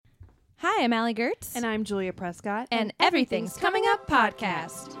Hi, I'm Allie Gertz. And I'm Julia Prescott. And Everything's Coming Up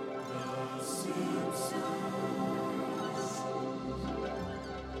podcast.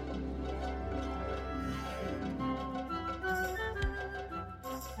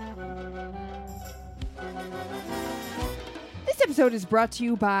 This episode is brought to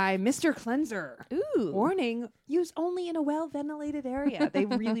you by Mr. Cleanser. Ooh. Warning, use only in a well-ventilated area. They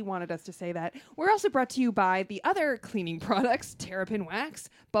really wanted us to say that. We're also brought to you by the other cleaning products, Terrapin Wax,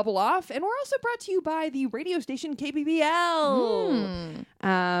 Bubble Off, and we're also brought to you by the radio station KBBL.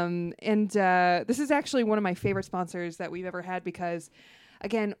 This is actually one of my favorite sponsors that we've ever had because,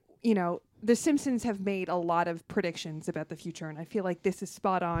 again, you know, The Simpsons have made a lot of predictions about the future, and I feel like this is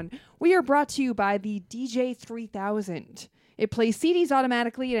spot on. We are brought to you by the DJ 3000. It plays CDs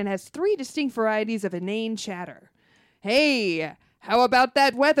automatically, and it has 3 distinct varieties of inane chatter. Hey, how about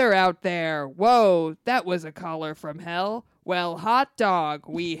that weather out there? Whoa, that was a caller from hell. Well, hot dog,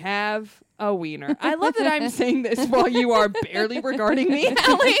 we have a wiener. I love that I'm saying this while you are barely regarding me,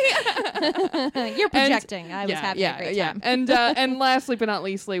 Allie. You're projecting. I was having a great time. And lastly but not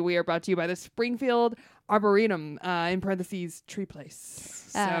leastly, we are brought to you by the Springfield Arboretum, in parentheses, Tree Place.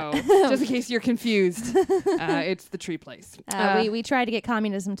 So, just in case you're confused, it's the Tree Place. We tried to get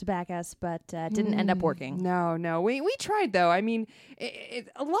communism to back us, but didn't end up working. No. We tried, though. I mean,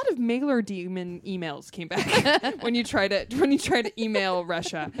 a lot of mailer demon emails came back when you try to email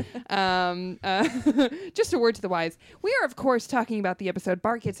Russia. Just a word to the wise. We are, of course, talking about the episode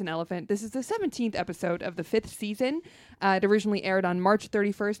Bart Gets an Elephant. This is the 17th episode of the 5th season. It originally aired on March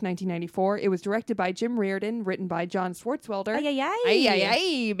 31st, 1994. It was directed by Jim Reardon, written by John Swartzwelder.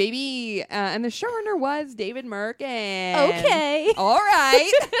 Ay, baby. And the showrunner was David Merkin. Okay. All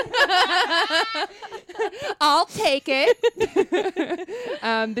right. I'll take it.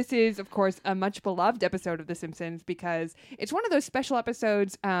 This is, of course, a much beloved episode of The Simpsons because it's one of those special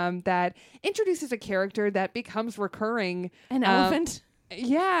episodes that introduces a character that becomes recurring. An elephant?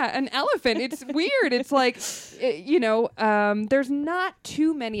 Yeah, an elephant. It's weird. It's like, there's not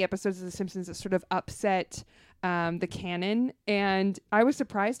too many episodes of The Simpsons that sort of upset the canon, and I was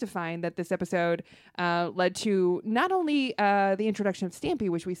surprised to find that this episode led to not only the introduction of Stampy,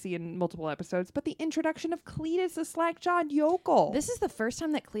 which we see in multiple episodes, but the introduction of Cletus the slack-jawed yokel. This is the first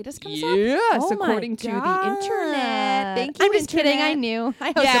time that Cletus comes up? Yes, Oh according to the internet. Thank you, I'm just internet. kidding. I knew.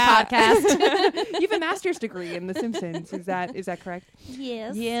 I host a podcast. You have a master's degree in The Simpsons. Is that correct?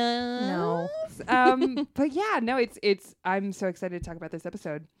 Yes. Yeah. No. But yeah, no, it's. I'm so excited to talk about this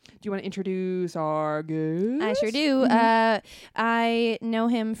episode. Do you want to introduce our guest? I sure do. I know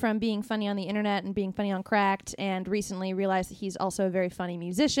him from being funny on the internet and being funny on Cracked, and recently realized that he's also a very funny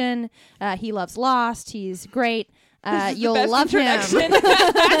musician. He loves Lost. He's great. You'll love him.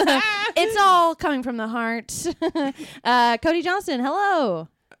 It's all coming from the heart. Cody Johnston, hello.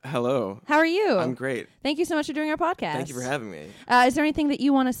 Hello. How are you? I'm great. Thank you so much for doing our podcast. Thank you for having me. Is there anything that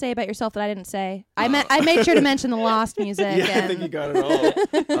you want to say about yourself that I didn't say? I made sure to mention the Lost music. Yeah, I think you got it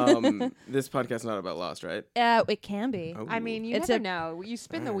all. This podcast is not about Lost, right? It can be. Oh. I mean, you never know. You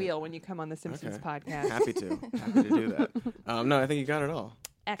spin the wheel when you come on the Simpsons podcast. Happy to do that. No, I think you got it all.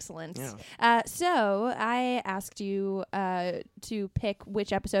 Excellent. Yeah. So I asked you to pick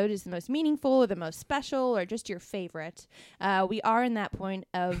which episode is the most meaningful or the most special or just your favorite. We are in that point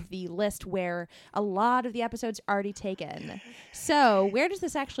of the list where a lot of the episodes are already taken. So where does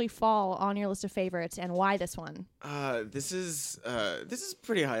this actually fall on your list of favorites, and why this one? This is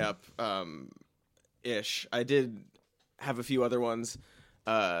pretty high up ish. I did have a few other ones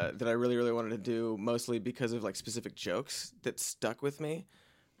that I really, really wanted to do, mostly because of like specific jokes that stuck with me.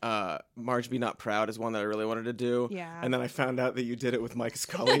 Marge Be Not Proud is one that I really wanted to do. Yeah. And then I found out that you did it with Mike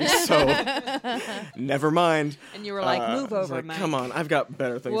Scully, so never mind. And you were like, move over, like, Mike. Come on, I've got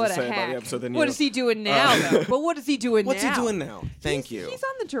better things to say about the episode than you. What is he doing now, though? But what is he doing What's now? he doing now? Thank you. He's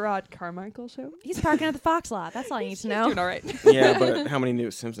on the Gerard Carmichael show. He's parking at the Fox lot. That's all you need to know. He's doing all right. Yeah, but how many new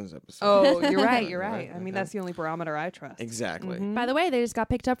Simpsons episodes? Oh, you're right. I mean, Okay. that's the only barometer I trust. Exactly. Mm-hmm. By the way, they just got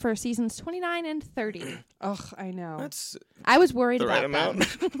picked up for seasons 29 and 30. Ugh, I know. That's I was worried the right about amount.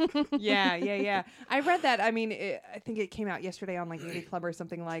 them. Yeah. I read that. I mean, I think it came out yesterday on like Indie Club or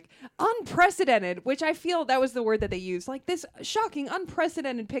something, like unprecedented, which I feel that was the word that they used. Like this shocking,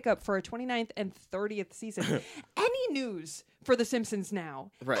 unprecedented pickup for a 29th and 30th season. Any news for The Simpsons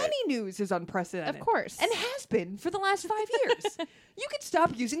now? Right. Any news is unprecedented. Of course. And has been for the last 5 years. You could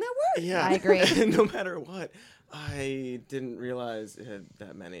stop using that word. Yeah, I agree. No matter what, I didn't realize it had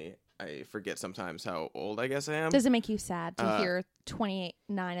that many. I forget sometimes how old I guess I am. Does it make you sad to hear 28,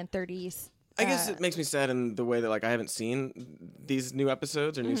 9, and 30s I guess it makes me sad in the way that like I haven't seen these new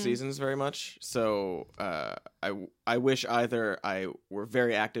episodes or new seasons very much. So I wish either I were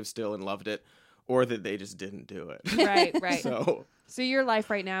very active still and loved it, or that they just didn't do it. Right. So your life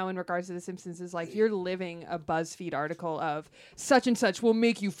right now in regards to The Simpsons is like you're living a BuzzFeed article of such and such will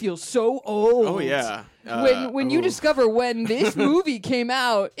make you feel so old. Oh yeah. When you discover when this movie came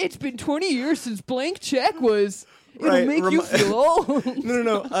out, it's been 20 years since Blank Check was. It'll make you feel old.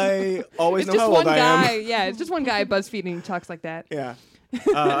 No. I always It's know just how old one I guy. am. Yeah, it's just one guy at BuzzFeed and he talks like that. Yeah.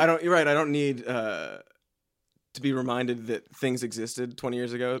 You're right. I don't need to be reminded that things existed 20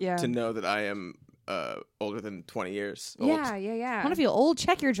 years ago to know that I am older than 20 years old. Yeah. I want to feel old.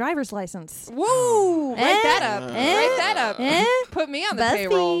 Check your driver's license. Woo! Write that up. Put me on the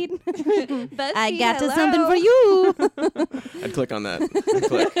payroll. BuzzFeed. I got to something for you. I'd click on that.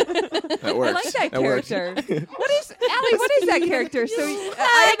 That works. I like that character. What is that character? So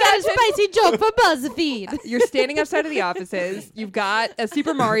I got a spicy joke for BuzzFeed. you're standing outside of the offices. You've got a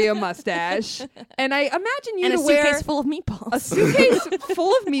Super Mario mustache, and I imagine you And a to wear suitcase full of meatballs. a suitcase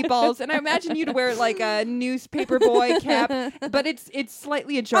full of meatballs, and I imagine you to wear like a newspaper boy cap, but it's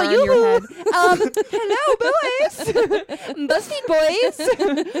slightly ajar on your head. Hello, boys, BuzzFeed boys.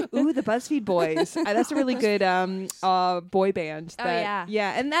 Ooh, the BuzzFeed boys. That's a really good boy band.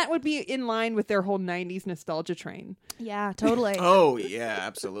 Yeah, and that would be in line with their whole '90s nostalgia train. Yeah, totally. Oh yeah,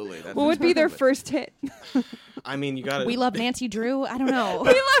 absolutely. What would be their first hit? I mean, you got it. We love Nancy Drew. I don't know. We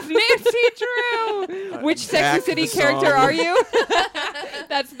love Nancy Drew. Which Sex and City character are you?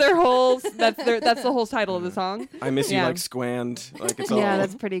 That's their whole. That's the whole title of the song. I miss you like Squand. Like it's all. Yeah,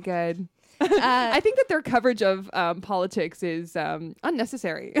 that's pretty good. I think that their coverage of politics is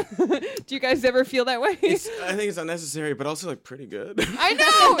unnecessary. Do you guys ever feel that way? I think it's unnecessary, but also like pretty good. I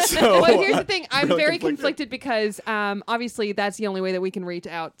know. So, well, here's the thing. I'm really very conflicted because obviously that's the only way that we can reach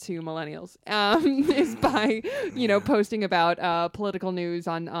out to millennials is by posting about political news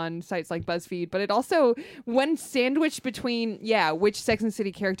on sites like BuzzFeed. But it also when sandwiched between which Sex and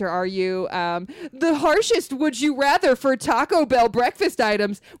City character are you? The harshest would you rather for Taco Bell breakfast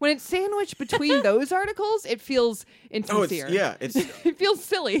items? When it's sandwiched between those articles, it feels insincere. It feels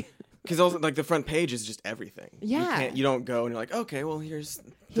silly. Because also, like, the front page is just everything. Yeah. You don't go and you're like, okay, well, here's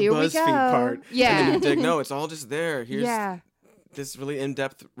the Here we BuzzFeed go. part. Yeah. And then you dig, no, it's all just there. Here's this really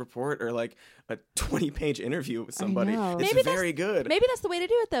in-depth report or, like, a 20-page interview with somebody. It's very good. Maybe that's the way to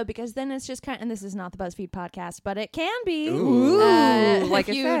do it, though, because then it's just and this is not the BuzzFeed podcast, but it can be. Ooh. Like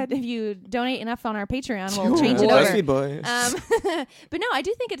I said. If you donate enough on our Patreon, we'll change it over. BuzzFeed boys. But no, I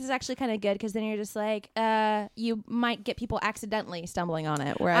do think it is actually kind of good because then you're just like, you might get people accidentally stumbling on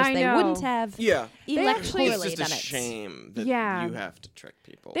it, whereas they wouldn't have electorally it's just done a it. shame that you have to trick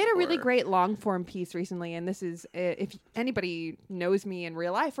people. They had a really great long-form piece recently, and this is, if anybody knows me in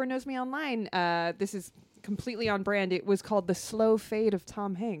real life or knows me online, this is completely on brand. It was called The Slow Fade of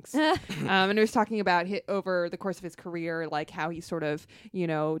Tom Hanks. And it was talking about over the course of his career, like how he sort of,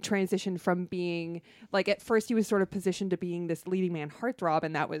 transitioned from being, like at first he was sort of positioned to being this leading man heartthrob,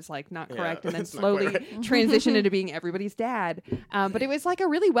 and that was like not correct, and then slowly transitioned into being everybody's dad. But it was like a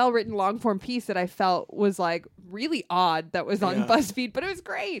really well-written long-form piece that I felt was like really odd that was on BuzzFeed, but it was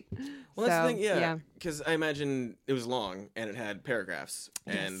great. Well, that's the thing, because I imagine it was long and it had paragraphs,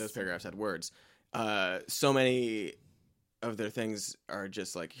 and those paragraphs had words. So many of their things are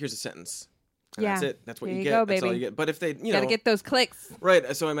just like, here's a sentence. And that's it. That's what you get. That's all you get. But if they, gotta get those clicks.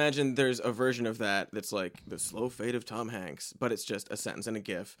 Right. So imagine there's a version of that's like The Slow Fade of Tom Hanks, but it's just a sentence and a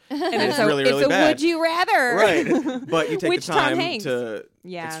GIF. And it's really, really bad. Would you rather? Right. But you take Which the time Tom Hanks? to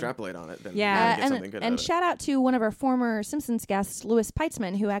extrapolate on it. Then you and get something good out of it. shout out to one of our former Simpsons guests, Louis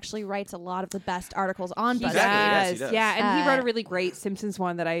Peitzman, who actually writes a lot of the best articles on BuzzFeed. Yes, he does. Yeah, and he wrote a really great Simpsons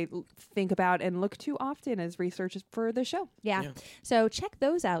one that I think about and look to often as research for the show. Yeah. So check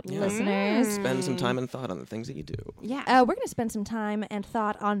those out, listeners. Spend some time and thought on the things that you do. Yeah. We're going to spend some time and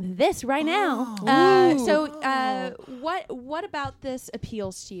thought on this right now. What about this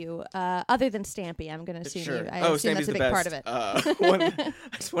appeals to you, other than Stampy? I'm going to assume I assume that's a big part of it. I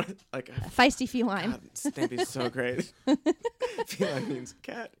just want to, like, feisty feline. God, Stampy's so great. Feline means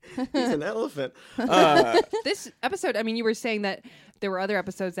cat. He's an elephant. This episode, I mean, you were saying that there were other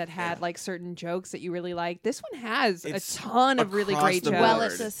episodes that had like certain jokes that you really liked. This one has a ton of really great jokes. Well,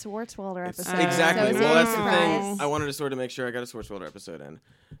 it's a Swartzwelder episode. Exactly. So Well, that's the thing. I wanted to sort of make sure I got a Swartzwelder episode in.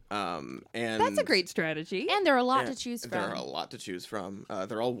 And that's a great strategy. And there are a lot to choose from. There are a lot to choose from.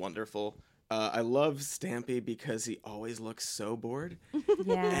 They're all wonderful. I love Stampy because he always looks so bored.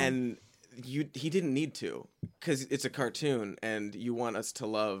 Yeah. And he didn't need to, because it's a cartoon and you want us to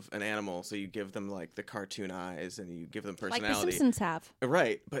love an animal, so you give them like the cartoon eyes and you give them personality. Like the Simpsons have.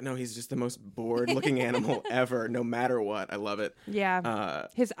 Right, but no, he's just the most bored looking animal ever, no matter what. I love it. Yeah.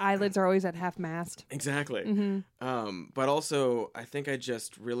 His eyelids are always at half mast. Exactly. Mm-hmm. But also, I think I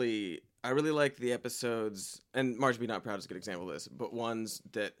really like the episodes, and Marge Be Not Proud is a good example of this, but ones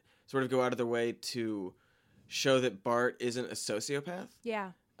that sort of go out of their way to show that Bart isn't a sociopath.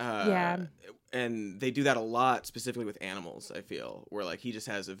 Yeah. And they do that a lot, specifically with animals, I feel, where like he just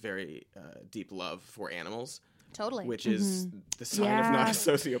has a very deep love for animals. Totally. Which is the sign of not a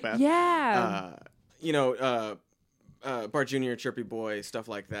sociopath. Yeah. Bart Jr., Chirpy Boy, stuff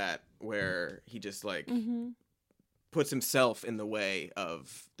like that, where he just like puts himself in the way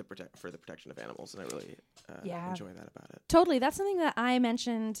of the protection of animals, and I really enjoy that about it. Totally. That's something that I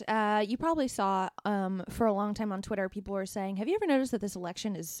mentioned. You probably saw for a long time on Twitter. People were saying, have you ever noticed that this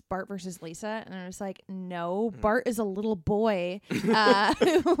election is Bart versus Lisa? And I was like, no, Bart is a little boy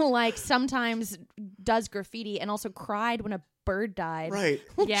who like sometimes does graffiti and also cried when a bird died. Right.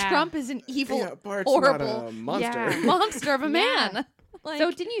 Trump is an evil, Bart's horrible not a monster. monster of a man. Like,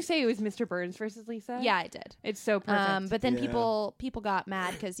 so didn't you say it was Mr. Burns versus Lisa? Yeah, I did. It's so perfect. But then people got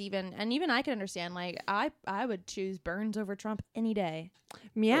mad because even I can understand. Like I would choose Burns over Trump any day.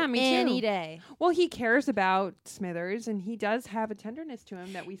 Yeah, me too. Any day. Well, he cares about Smithers, and he does have a tenderness to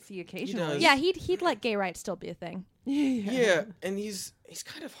him that we see occasionally. does. Yeah, he'd let gay rights still be a thing. Yeah, and he's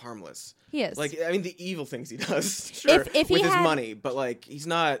kind of harmless. He is. Like, I mean, the evil things he does, sure, if he with his had money, but like he's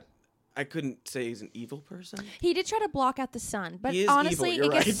not. I couldn't say he's an evil person. He did try to block out the sun, but He is honestly, evil,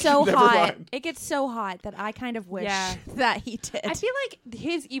 it you're gets right. so Never hot. mind. It gets so hot that I kind of wish Yeah. that he did. I feel like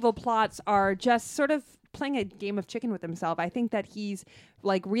his evil plots are just sort of playing a game of chicken with himself. I think that he's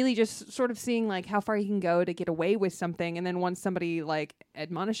like really just sort of seeing like how far he can go to get away with something, and then once somebody like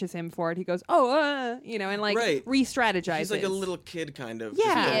admonishes him for it, he goes, and like Right. re-strategizes. He's like a little kid, kind of. Yeah.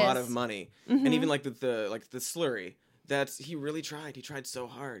 just with He a lot is. of money, Mm-hmm. and even like with the slurry. He really tried. He tried so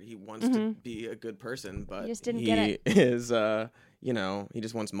hard. He wants to be a good person, but He just didn't get it. is, he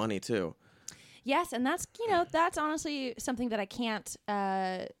just wants money too. Yes, and that's honestly something that I can't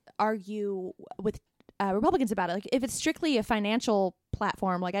argue with Republicans about it. Like, if it's strictly a financial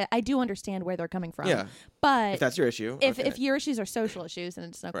platform, like I do understand where they're coming from. Yeah. But If that's your issue. if okay. your issues are social issues, then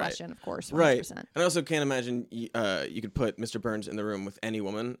it's no Right. question, of course, 100%. Right. And I also can't imagine you could put Mr. Burns in the room with any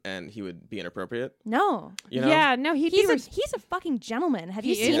woman and he would be inappropriate. No. You know? Yeah, no, he's He's a fucking gentleman. Have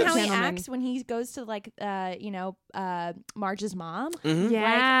you He seen is a how he gentleman. acts when he goes to like Marge's mom? Mhm.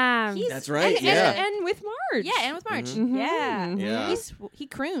 yeah. He's, That's right, And, yeah. and with Marge. Yeah, and with Marge. Mhm. Yeah. Mhm. Yeah. He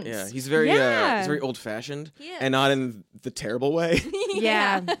croons. Yeah, he's very Yeah. he's very old fashioned He is. and not in the terrible way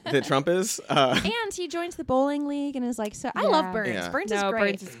Yeah. that Trump is. And he joins the bowling league and is like, so I love Yeah. Burns. Yeah. Burns No, is great.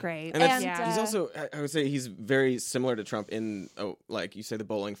 Burns is great. And it's, And, he's also, I would say, he's very similar to Trump in, like you say, the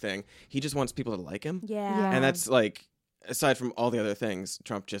bowling thing. He just wants people to like him, Yeah. Yeah. and that's like, aside from all the other things,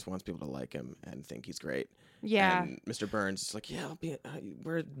 Trump just wants people to like him and think he's great. Yeah. And Mr. Burns is like, yeah,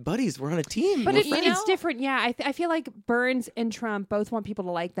 we're buddies. We're on a team. But We're it's friends. different. Yeah, I feel like Burns and Trump both want people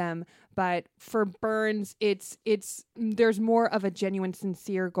to like them, but for Burns, it's there's more of a genuine,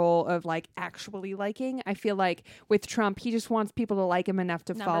 sincere goal of like actually liking. I feel like with Trump, he just wants people to like him enough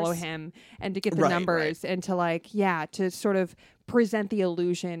to follow Numbers. him and to get the Right, numbers and to like to sort of present the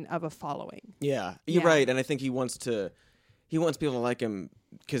illusion of a following. Yeah, you're Yeah. right. And I think he wants people to like him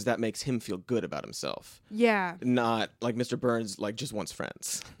because that makes him feel good about himself. Yeah, Not like Mr. Burns, like just wants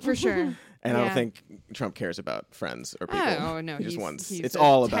friends. for sure. And I Yeah. don't think Trump cares about friends or people. Oh no, he just he's- wants. he's It's a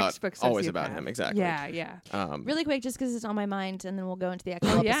all about textbook always about sociopath. him. Exactly. Yeah. Really quick, just because it's on my mind, and then we'll go into the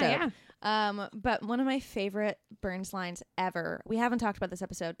actual Yeah, episode. But one of my favorite Burns lines ever, we haven't talked about this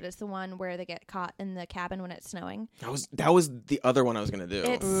episode, but it's the one where they get caught in the cabin when it's snowing. That was the other one I was gonna do.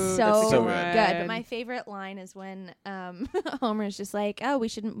 It's Ooh, so, that's so good. good. But my favorite line is when Homer's just like, "Oh, we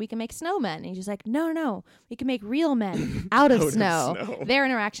can make snowmen," and he's just like, "No, we can make real men out of snow." snow. Their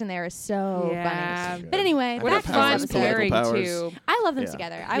interaction there is so Yeah. funny. But anyway, What What a a back to power- fun this political episode. pairing powers. too. I love them Yeah.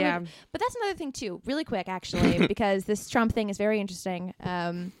 together. Yeah. But that's another thing too. Really quick, actually, because this Trump thing is very interesting.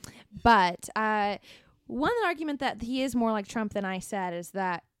 But one argument that he is more like Trump than I said is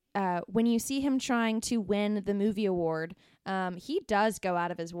that when you see him trying to win the movie award, he does go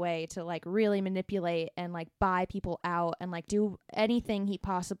out of his way to like really manipulate and like buy people out and like do anything he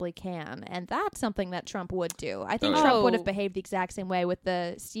possibly can. And that's something that Trump would do. I think Oh, yeah. Trump would Oh. have behaved the exact same way with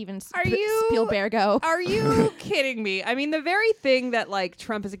the Steven Are you- Spielbergo. Are you kidding me? I mean, the very thing that like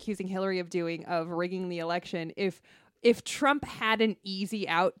Trump is accusing Hillary of doing, of rigging the election, if Trump had an easy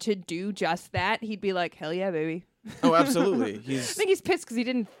out to do just that, he'd be like, hell yeah, baby. Oh, absolutely. I think he's pissed because he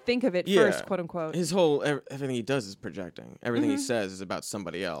didn't think of it first, quote unquote. His whole everything he does is projecting. Everything he says is about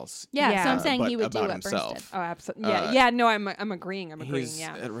somebody else. Yeah, so I'm saying but he would do about what himself. Burns did. Oh, absolutely. Yeah, no, I'm agreeing. He's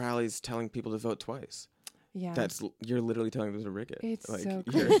Yeah. at rallies telling people to vote twice. Yeah. You're literally telling them to rig it. It's like, so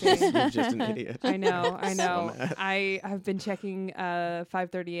you're just an idiot. I know. So mad. I have been checking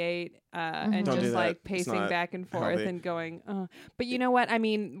 538 and Don't do just that. like It's pacing not back and forth healthy. and going, but you know what? I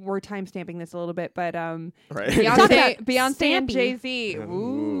mean, we're time stamping this a little bit, but Right. Beyonce and Stampy. Jay-Z. Ooh.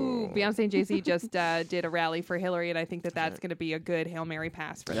 Ooh. Beyonce and Jay-Z just did a rally for Hillary, and I think that's going to be a good Hail Mary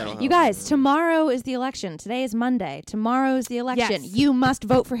pass for them. You guys, tomorrow is the election. Today is Monday. Tomorrow is the election. Yes. You must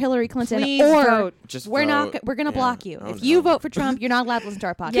vote for Hillary Clinton, Please or vote. Just we're vote. We're gonna block you. Oh, if no. you vote for Trump, you're not allowed to listen to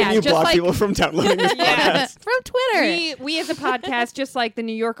our podcast. Yeah, Can you just block like- people from downloading this podcast? From Twitter. We as a podcast, just like the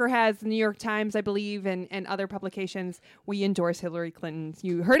New Yorker has, the New York Times, I believe, and other publications, we endorse Hillary Clinton.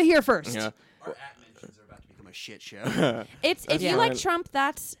 You heard it here first. Yeah. Our at mentions are about to become a shit show. It's if you fine. like Trump,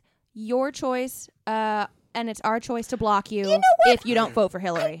 that's your choice, and it's our choice to block you, know what? if you don't vote for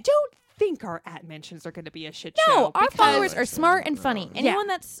Hillary. I don't think our at mentions are going to be a shit show. No, our because- followers are smart and funny. Yeah.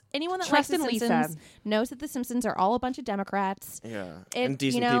 Anyone that Trust likes in The Lisa. Simpsons knows that The Simpsons are all a bunch of Democrats. Yeah. It- And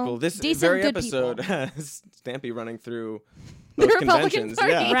decent you know, people. This decent, very good episode people. has Stampy running through The both Republican conventions.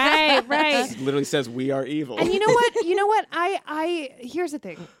 Party. Yeah. Right. It literally says we are evil. And you know what? I here's the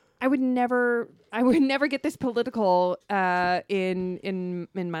thing. I would never get this political in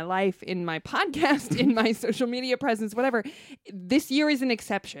my life, in my podcast, in my social media presence, whatever. This year is an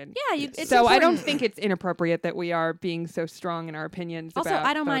exception. Yeah, it's so I don't important. think it's inappropriate that we are being so strong in our opinions. Also, about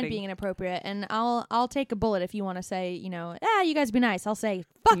I don't mind voting. being inappropriate, and I'll take a bullet if you want to say, you guys be nice. I'll say,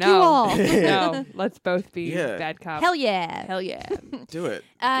 fuck you No. all. No, let's both be Yeah. bad cops. Hell yeah. Hell yeah. Do it.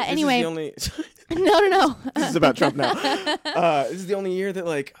 Anyway. This is the only. No. This is about Trump now. This is the only year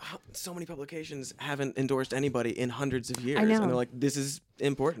that so many publications haven't endorsed anybody in hundreds of years. I know. And they're like, this is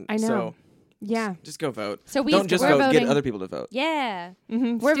important. I know. So Yeah. just go vote. So Don't just we're vote. voting. Get other people to vote. Yeah.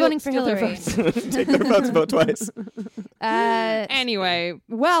 Mm-hmm. We're voting for steal their Hillary. votes. Take their votes, vote twice. Anyway,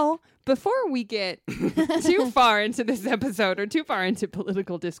 well, before we get too far into this episode or too far into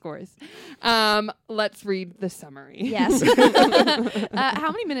political discourse, let's read the summary. Yes.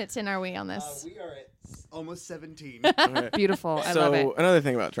 How many minutes in are we on this? We are at almost 17. Okay. Beautiful. I So love it. another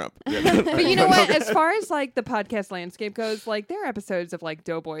thing about Trump. But you know what? As far as the podcast landscape goes, there are episodes of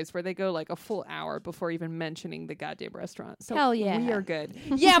Doughboys where they go a full hour before even mentioning the goddamn restaurant. So Hell yeah. we are good.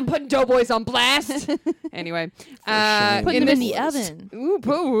 Yeah, I'm putting Doughboys on blast. Anyway, shame. Put them in this- the oven. Ooh,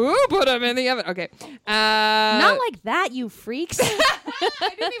 put them in the oven. Okay. Not like that, you freaks. I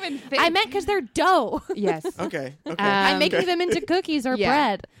didn't even think. I meant because they're dough. yes. Okay. I'm making them into cookies or Yeah.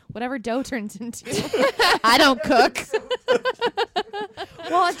 bread. Whatever dough turns into. I don't cook.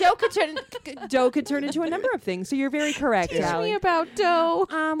 Well, dough could turn into a number of things. So you're very correct, Teach Allie. me about dough.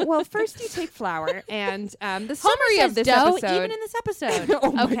 Well, first you take flour, and the Homer summary says of this dough, episode. even in this episode.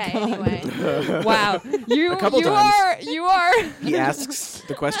 Oh my okay, God. anyway. Wow, you couple times. you are He asks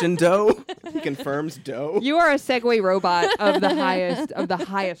the question, dough. He confirms dough. you are a Segway robot of the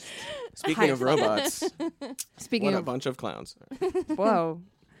highest. Speaking of robots, Speaking what a of bunch of clowns. whoa.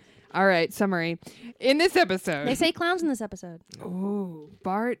 All right, summary. In this episode, They say clowns in this episode. ooh,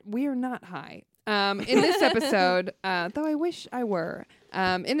 Bart, we are not high. In this episode, though I wish I were.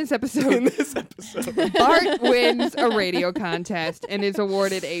 In this episode, Bart wins a radio contest and is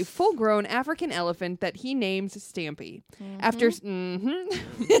awarded a full-grown African elephant that he names Stampy. After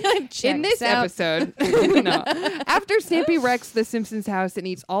in this episode, no. After Stampy wrecks the Simpsons house and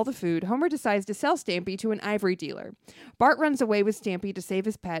eats all the food, Homer decides to sell Stampy to an ivory dealer. Bart runs away with Stampy to save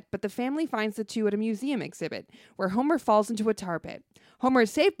his pet, but the family finds the two at a museum exhibit, where Homer falls into a tar pit. Homer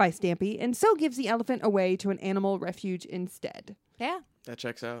is saved by Stampy and so gives the elephant away to an animal refuge instead. Yeah. That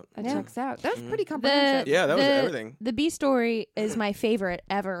checks out. That Yeah. checks out. That was pretty comprehensive. Yeah, that was everything. The B story is my favorite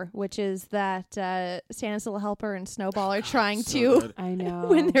ever, which is that Santa's Little Helper and Snowball are trying So to good. I know.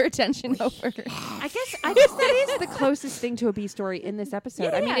 win their attention over. I guess that is the closest thing to a B story in this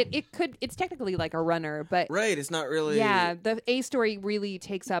episode. I mean, Yeah. it's technically like a runner, but Right, it's not really. yeah, the A story really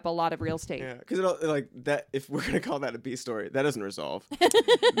takes up a lot of real estate. Yeah, because that. If we're gonna call that a B story, that doesn't resolve.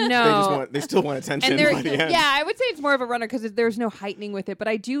 No, They still want attention and there, by the end. yeah, I would say it's more of a runner because there's no heightening with it. But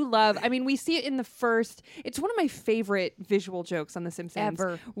I do love. I mean, we see it in the first. It's one of my favorite visual jokes on The Simpsons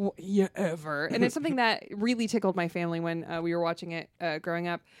Ever. Ever, and it's something that really tickled my family when we were watching it growing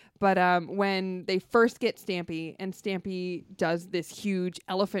up. But when they first get Stampy, and Stampy does this huge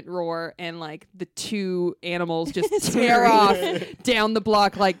elephant roar, and the two animals just tear off down the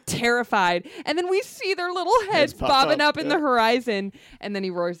block terrified, and then we see their little heads Heads pop bobbing up, up in the horizon, and then he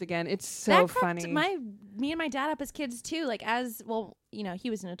roars again. It's so That cracked funny. My me and my dad up as kids too. Like as well, you know, he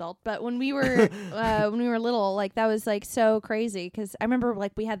was an adult, but when we were little, like that was like so crazy because I remember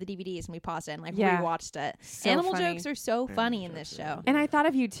like we had the DVDs and we paused it and like rewatched it. So Animal funny. jokes are so funny in this show. And I thought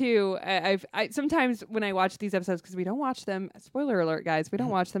of you too. I sometimes when I watch these episodes, because we don't watch them. Spoiler alert, guys, we don't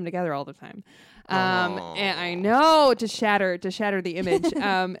watch them together all the time. And I know to shatter the image.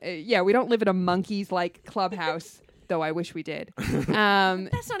 Yeah, we don't live in a monkeys like clubhouse. Though I wish we did.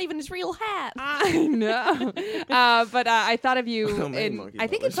 That's not even his real hat. I know. But I thought of you. I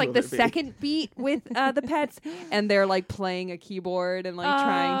think it's like the second beat with the pets, and they're like playing a keyboard and like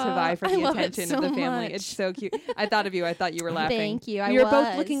trying to vie for the attention of the family. Much. It's so cute. I thought of you. I thought you were laughing. Thank you. We were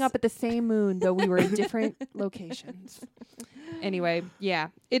both looking up at the same moon, though we were in different locations. Anyway, yeah,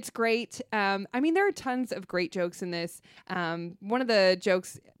 it's great. I mean, there are tons of great jokes in this. One of the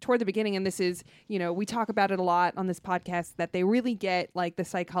jokes toward the beginning, and this is, you know, we talk about it a lot on this podcast, that they really get like the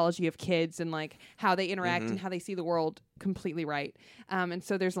psychology of kids and like how they interact and how they see the world completely right. And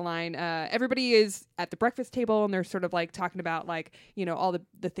so there's a line, everybody is at the breakfast table and they're sort of like talking about like, you know, all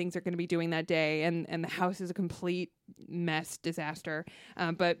the things they're going to be doing that day. And the house is a complete mess, disaster.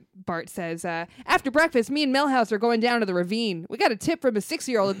 But Bart says, after breakfast, me and Milhouse are going down to the ravine. We got a tip from a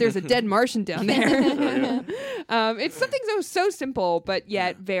 6-year-old that there's a dead Martian down there. It's something so simple, but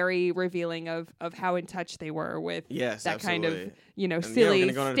yet very revealing of how in touch they were with that kind of, you know,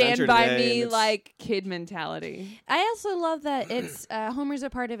 silly, stand by me like kid mentality. I also love that it's Homer's a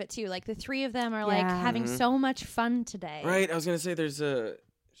part of it too. Like the three of them are like having so much fun today. Right. I was gonna say there's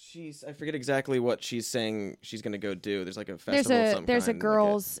I forget exactly what she's saying she's gonna go do. There's like a festival of some there's kind, a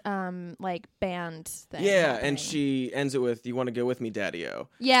girls like band thing. Yeah, happening. and she ends it with, "You want to go with me, Daddy-O?"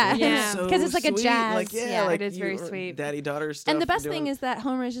 Yeah, So because it's like a sweet. jazz. Like, like it is very sweet. Daddy-daughter stuff. And the best thing is that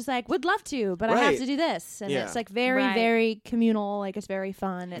Homer is just like, would love to, but I have to do this. And it's like very, very communal. Like it's very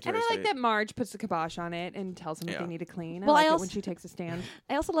fun. And I like that Marge puts the kibosh on it and tells them what they need to clean. Well, I like it when she takes a stand.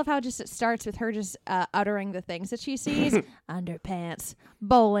 I also love how just it starts with her just uttering the things that she sees. Underpants,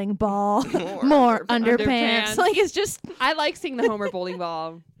 bowling ball, more underpants. Like it's just... I like seeing the Homer bowling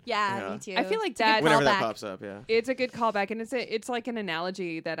ball. Yeah, me too. I feel like that whenever that pops up, it's a good callback, and it's like an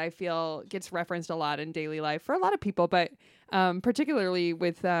analogy that I feel gets referenced a lot in daily life for a lot of people, but particularly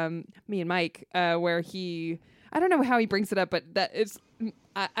with me and Mike, where I don't know how he brings it up, but that it's.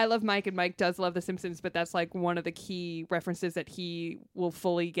 I love Mike, and Mike does love The Simpsons, but that's like one of the key references that he will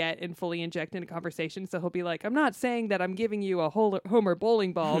fully get and fully inject in a conversation. So he'll be like, "I'm not saying that I'm giving you a Homer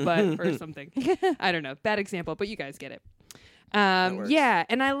bowling ball, but," or something. I don't know, bad example, but you guys get it. Yeah,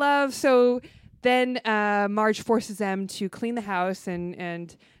 and I love, so then Marge forces them to clean the house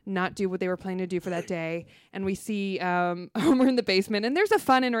and not do what they were planning to do for that day. And we see Homer in the basement, and there's a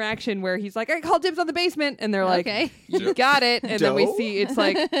fun interaction where he's like, "I called dibs on the basement," and they're like, "Okay, you got it." And then we see it's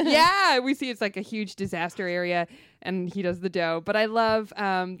like, we see it's like a huge disaster area, and he does the dough. But I love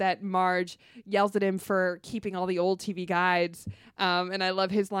that Marge yells at him for keeping all the old TV guides. And I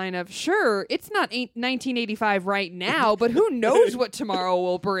love his line of, "Sure, it's not 1985 right now, but who knows what tomorrow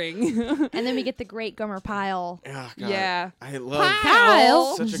will bring." And then we get the great Gomer Pyle. Oh, God. Yeah. I love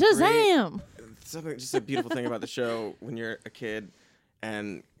Kyle such a Shazam. just a beautiful thing about the show when you're a kid,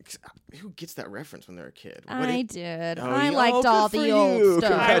 and who gets that reference when they're a kid? I did. Oh, I liked all good for the old you.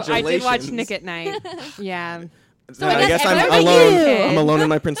 stuff. I did watch Nick at Night. Yeah. So I guess I'm everybody alone. knew. I'm alone in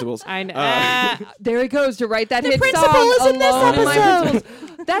my principles. I know. There he goes to write that hit principal song. is in this Alone in my episode.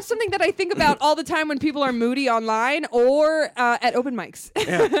 Principles. That's something that I think about all the time when people are moody online or at open mics.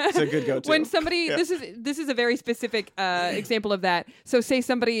 Yeah, it's a good go-to. When somebody, this is a very specific example of that. So say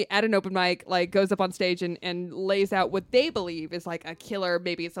somebody at an open mic like goes up on stage and lays out what they believe is like a killer,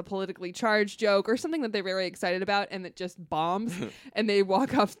 maybe it's a politically charged joke or something that they're very excited about, and it just bombs, and they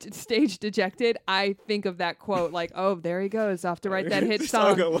walk off stage dejected. I think of that quote like, "Oh, there he goes off to write that hit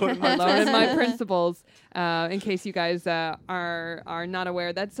song, Alone in My Principles." In case you guys are not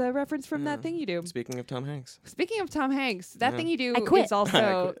aware, that's a reference from That Thing You Do. Speaking of Tom Hanks, That Thing You Do quit. is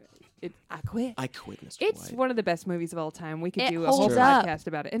also... I quit. I quit, Mr. It's White. one of the best movies of all time. We could It do a whole holds up. podcast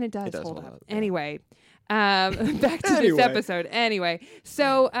about it, and it does hold up. Yeah. Anyway, back to this episode. Anyway,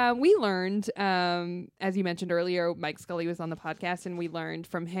 so we learned, as you mentioned earlier, Mike Scully was on the podcast, and we learned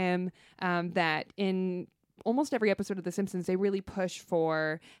from him that in almost every episode of The Simpsons, they really push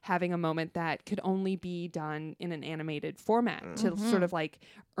for having a moment that could only be done in an animated format to sort of like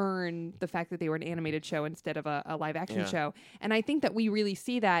earn the fact that they were an animated show instead of a live action show. And I think that we really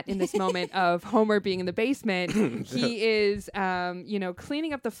see that in this moment of Homer being in the basement. He is,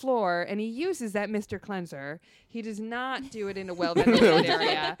 cleaning up the floor, and he uses that Mr. Cleanser. He does not do it in a well-ventilated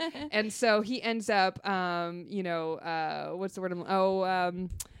area. And so he ends up, what's the word?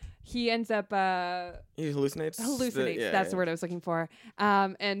 he ends up He hallucinates. That's the word I was looking for.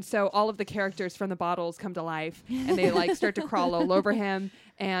 And so all of the characters from the bottles come to life, and they like start to crawl all over him,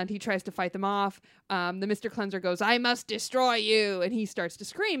 and he tries to fight them off. The Mr. Cleanser goes, "I must destroy you," and he starts to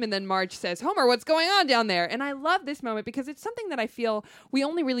scream. And then Marge says, "Homer, what's going on down there?" And I love this moment because it's something that I feel we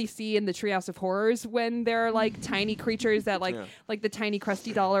only really see in the Treehouse of Horrors when they're like tiny creatures that like the tiny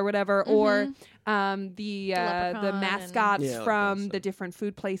Krusty doll or whatever, or the mascots from the different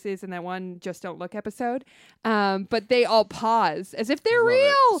food places in that one Just Don't Look episode. But they all pause as if they're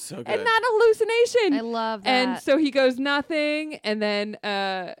real and not a hallucination. I love that. And so he goes, "Nothing," and then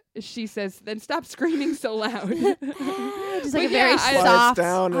she says, "Then stop screaming so loud." Just like a very soft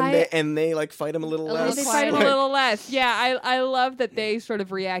down, and they like fight him a little less. They fight him a little less. Yeah, I love that they sort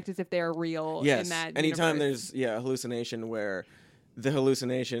of react as if they're real. Yes. In that Anytime universe. there's a hallucination where the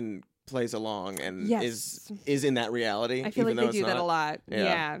hallucination plays along and is in that reality. I feel like even they do that a lot.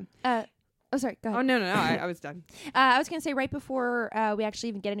 Yeah. Oh, sorry. Go ahead. Oh, no. I was done. I was going to say right before we actually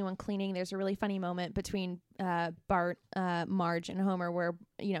even get anyone cleaning, there's a really funny moment between Bart, Marge, and Homer where,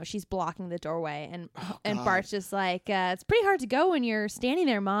 she's blocking the doorway and Bart's just like, "It's pretty hard to go when you're standing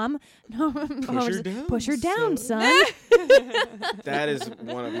there, Mom." Push her down, son. That is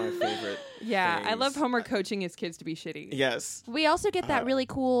one of my favorite things. I love Homer coaching his kids to be shitty. Yes. We also get that really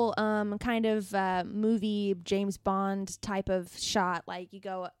cool kind of movie James Bond type of shot. Like you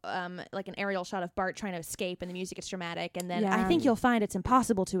go like an aerial shot of Bart trying to escape and the music gets dramatic, and then I think you'll find it's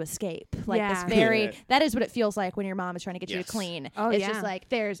impossible to escape. Like this that is what it feels like when your mom is trying to get you to clean. It's just like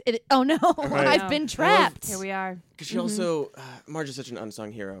oh no, I've been trapped. Here we are. Because she also, Marge is such an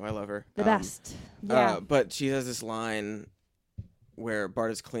unsung hero. I love her. The best. But she has this line where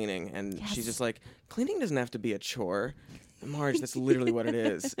Bart is cleaning, and she's just like, "Cleaning doesn't have to be a chore." Marge, that's literally what it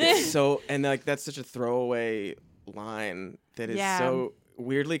is. It's so, and like that's such a throwaway line that is so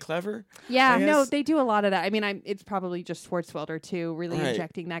weirdly clever. Yeah, no, they do a lot of that. I mean, it's probably just Swartzwelder too, really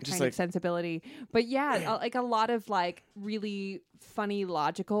injecting that kind of sensibility. But like a lot of like really funny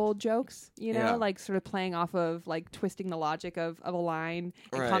logical jokes, like sort of playing off of like twisting the logic of a line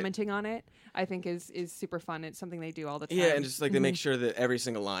and commenting on it. I think is super fun. It's something they do all the time. Yeah, and just like they make sure that every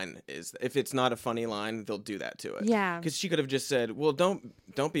single line is, if it's not a funny line, they'll do that to it. Yeah, because she could have just said, "Well, don't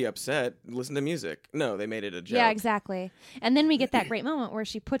be upset. Listen to music." No, they made it a joke. Yeah, exactly. And then we get that great moment where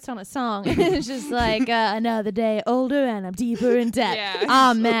she puts on a song, and it's just like another day older, and I'm deeper in debt.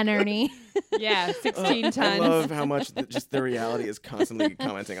 Yeah. Man, Ernie. 16 tons. I love how much just the reality is constantly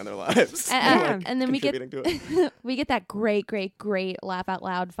commenting on their lives. And then we get that great laugh out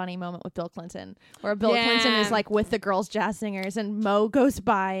loud funny moment with Bill Clinton, where Bill Clinton is like with the girls jazz singers, and Mo goes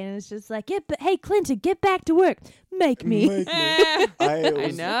by and it's just like, "Hey Clinton, get back to work. Make me."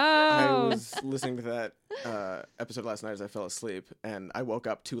 I know. I was listening to that episode last night as I fell asleep, and I woke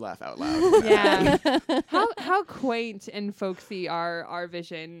up to laugh out loud. Yeah. How quaint and folksy our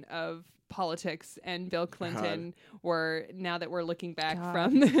vision of politics and Bill Clinton were now that we're looking back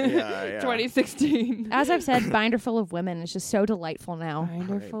from 2016. As I've said, Binder Full of Women is just so delightful now.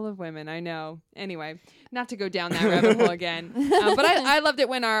 Binder Full of Women, I know. Anyway, not to go down that rabbit hole again. But I loved it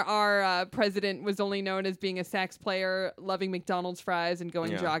when our president was only known as being a sax player, loving McDonald's fries, and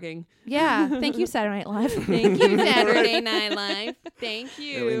going jogging. Yeah. Thank you, Saturday Night Live. Thank you, Saturday Night Live. Thank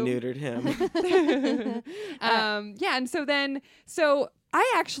you. Really neutered him. And so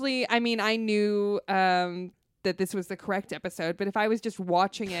I knew that this was the correct episode, but if I was just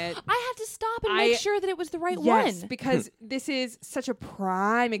watching it, I had to stop and make sure that it was the right one. Yes, because this is such a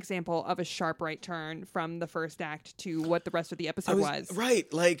prime example of a sharp right turn from the first act to what the rest of the episode was.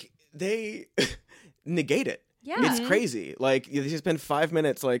 Right, like they negate it. Yeah. It's crazy. Like they spend 5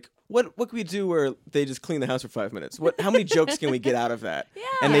 minutes like, what can we do where they just clean the house for 5 minutes? How many jokes can we get out of that? Yeah.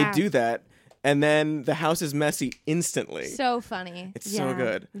 And they do that. And then the house is messy instantly. So funny. It's so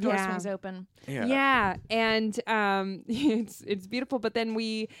good. The door swings open. Yeah. And it's beautiful. But then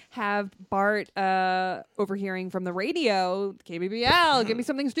we have Bart overhearing from the radio, KBBL, give me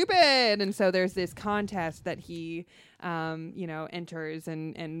something stupid. And so there's this contest that he, enters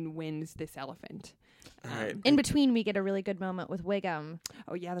and wins this elephant. Right. In between, we get a really good moment with Wiggum.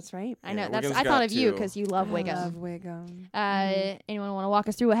 Oh yeah, that's right. I know. I thought of you because you love Wiggum. I love Wiggum. Anyone want to walk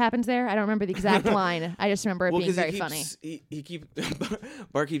us through what happens there? I don't remember the exact line. I just remember it being very funny.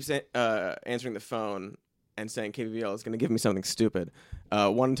 Bart keeps answering the phone and saying KBBL is going to give me something stupid.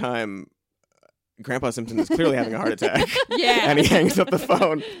 One time, Grandpa Simpson is clearly having a heart attack. And he hangs up the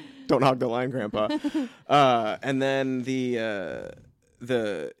phone. Don't hog the line, Grandpa. And then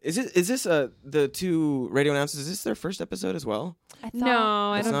is this the two radio announcers? Is this their first episode as well?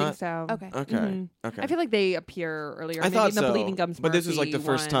 No, I It's don't not? think so. Okay. Okay. Mhm. Okay. I feel like they appear earlier. I maybe thought in the so, Bleeding Gums but this was like the Murphy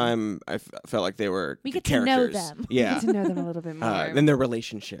first one. time I felt like they were We get to know characters. them. Yeah. Get to know them a little bit more. Then their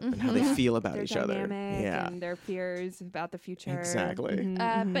relationship and how they Mhm. feel about Their each other. dynamic Yeah. and their fears about the future. Exactly.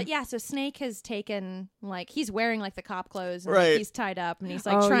 Mhm, But yeah, so Snake has taken he's wearing like the cop clothes and Right. he's tied up and he's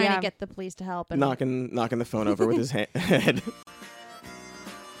like Oh, trying yeah. to get the police to help and knocking the phone over with his head.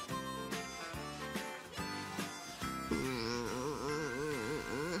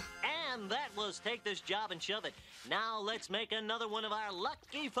 And that was Take This Job and Shove It. Now let's make another one of our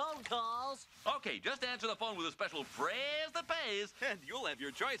lucky phone calls. Okay, just answer the phone with a special phrase that pays, and you'll have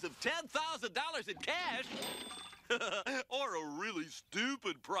your choice of $10,000 in cash or a really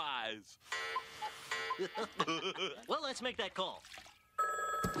stupid prize. Well, let's make that call.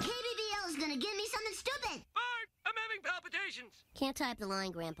 KBBL is gonna give me something stupid. Bart, I'm having palpitations. Can't type the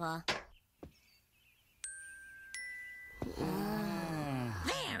line, Grandpa.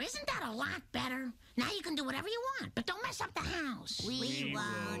 There, isn't that a lot better? Now you can do whatever you want, but don't mess up the house. We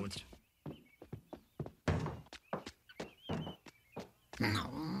won't. No.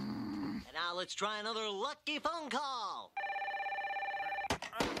 And now let's try another lucky phone call.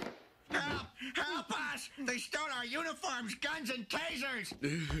 Help! Help us! They stole our uniforms, guns, and tasers!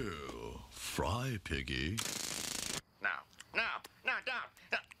 Ew, fry piggy. No, down.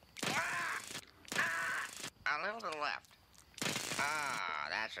 A little to the left. Ah,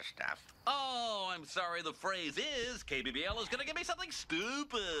 that's the stuff. Oh, I'm sorry, the phrase is KBBL is gonna give me something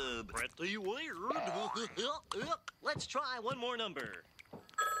stupid. Pretty weird. Let's try one more number.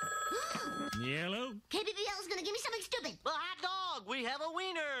 Yellow, KBBL is gonna give me something stupid. The hot dog, we have a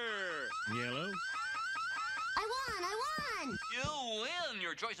wiener. yellow, I won! You win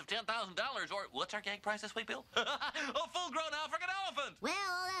your choice of $10,000, or what's our gag prize this week, Bill? A full-grown African elephant. Well,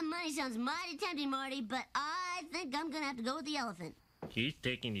 all that money sounds mighty tempting, Marty, but I think I'm gonna have to go with the elephant. he's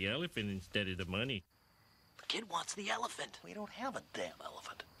taking the elephant instead of the money. The kid wants the elephant. We don't have a damn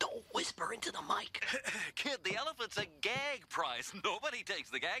elephant. Don't whisper into the mic. Kid, the elephant's a gag prize. Nobody takes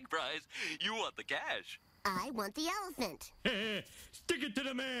the gag prize. You want the cash. I want the elephant. Stick it to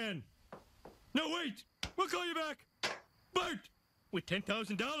the man! No, wait! We'll call you back! Bart! With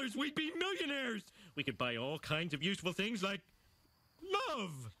 $10,000, we'd be millionaires! We could buy all kinds of useful things like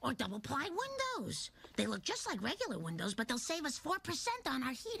love! Or double-ply windows. They look just like regular windows, but they'll save us 4% on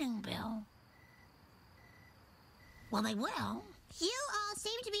our heating bill. Well, they will. You all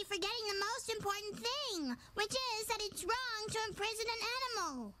seem to be forgetting the most important thing, which is that it's wrong to imprison an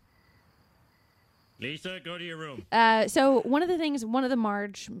animal. Lisa, go to your room. So one of the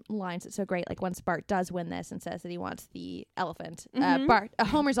Marge lines that's so great, like once Bart does win this and says that he wants the elephant,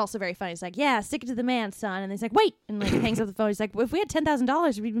 Homer's also very funny. He's like, "Yeah, stick it to the man, son." And he's like, "Wait," and like hangs up the phone. He's like, well, "If we had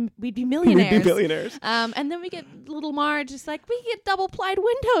 $10,000, we'd be millionaires." We'd be billionaires. And then we get little Marge, just like, "We get double-plied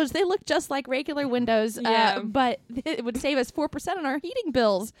windows. They look just like regular windows, but it would save us 4% on our heating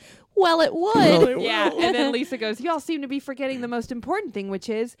bills." Well, it would. Yeah, and then Lisa goes, "Y'all seem to be forgetting the most important thing, which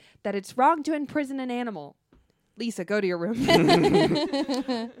is that it's wrong to imprison an animal." Lisa, go to your room.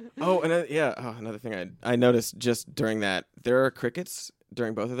 Another thing I noticed just during that, there are crickets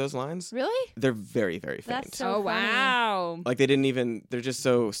during both of those lines. Really? They're very, very faint. That's so Oh, funny. wow. Like they're just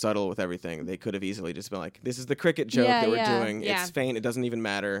so subtle with everything. They could have easily just been like, this is the cricket joke that we're doing. Yeah. It's faint. It doesn't even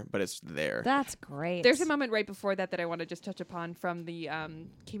matter, but it's there. That's great. There's a moment right before that I want to just touch upon from the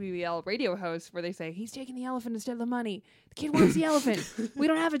KBBL radio host where they say, "He's taking the elephant instead of the money. The kid wants the elephant. We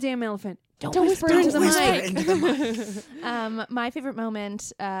don't have a damn elephant. Don't whisper into the mic." My favorite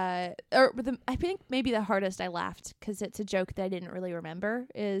moment, I think maybe the hardest I laughed because it's a joke that I didn't really remember,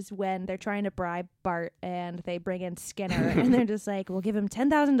 is when they're trying to bribe Bart and they bring in Skinner and they're just like, "We'll give him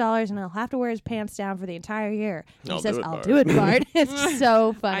 $10,000 and he'll have to wear his pants down for the entire year." And he says, "I'll do it, Bart." It's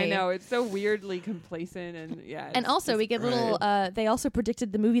so funny. I know, it's so weirdly complacent and And also, we get little. They also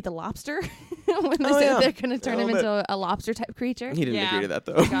predicted the movie The Lobster when they Oh, said yeah. they're going to turn A him little into a lobster type creature. He didn't Yeah. agree to that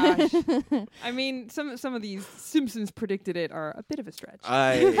though. Gosh. I mean, some of these Simpsons predicted it are a bit of a stretch.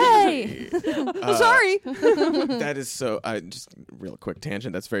 Hey! Sorry. That is so. Just real quick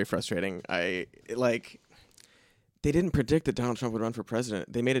tangent. That's very frustrating. They didn't predict that Donald Trump would run for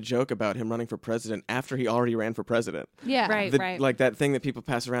president. They made a joke about him running for president after he already ran for president. Yeah. Right. Like that thing that people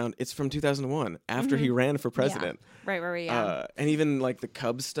pass around. It's from 2001, after he ran for president. Right. Yeah. And even like the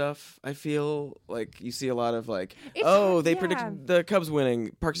Cubs stuff, I feel like you see a lot of like, It's they yeah. predicted the Cubs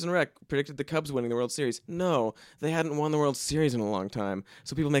winning. Parks and Rec predicted the Cubs winning the World Series. No, they hadn't won the World Series in a long time.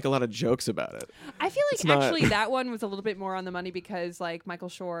 So people make a lot of jokes about it. I feel like it's not- actually that one was a little bit more on the money because like Michael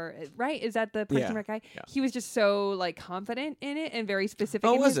Shore, right? Is that the Parks and Rec guy? Yeah. He was just so like confident in it and very specific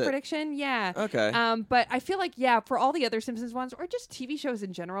Oh, in was his it? prediction. Yeah. Okay. But I feel like for all the other Simpsons ones or just TV shows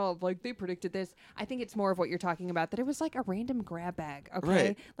in general, of like they predicted this. I think it's more of what you're talking about, that it was like a random grab bag. Okay,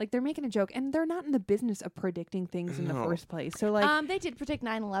 Right. like they're making a joke and they're not in the business of predicting things in the first place. So like, they did predict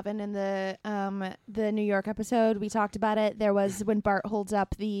 9/11 in the New York episode. We talked about it. There was when Bart holds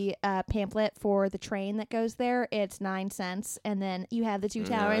up the pamphlet for the train that goes there. It's 9 cents, and then you have the two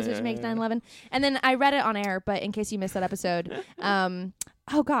towers, which makes 9/11. And then I read it on air, but in case you missed that episode,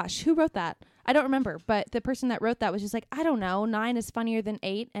 oh gosh, who wrote that? I don't remember, but the person that wrote that was just like, I don't know, 9 is funnier than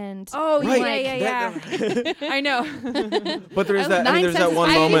 8, and yeah. I know. But there's that. Nine There's that cents- one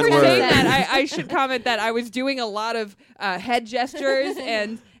I moment remember where saying that I should comment that I was doing a lot of head gestures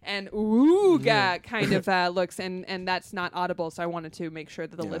and ooga kind of looks, and that's not audible, so I wanted to make sure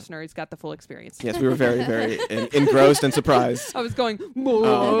that the listeners got the full experience. Yes, we were very, very engrossed and surprised. I was going,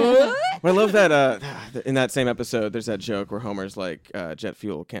 Well, I love that in that same episode, there's that joke where Homer's like, jet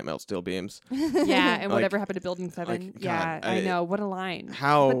fuel can't melt steel beams. yeah, and Like- whatever happened to Building 7. like, yeah, God, I know. What a line.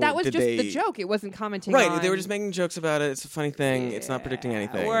 How But that was did just they... the joke. It wasn't commenting Right, on... they were just making jokes about it. It's a funny thing. It's not predicting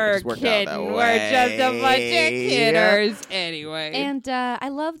anything. It We're just worked kidding. out that We're just a bunch of kidders. Anyway. And I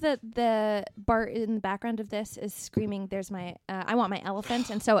love that the Bart in the background of this is screaming, "There's my, I want my elephant,"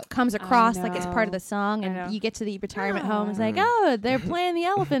 and so it comes across like it's part of the song, and you get to the retirement home. It's like, oh, they're playing the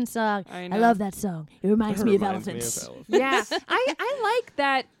elephant song. I love that song. It reminds me of elephants. Yeah, I like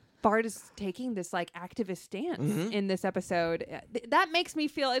that Bart is taking this like activist stance in this episode. That makes me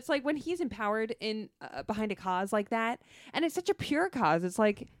feel it's like when he's empowered in behind a cause like that, and it's such a pure cause. It's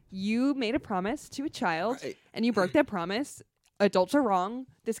like you made a promise to a child, and you broke that promise. Adults are wrong.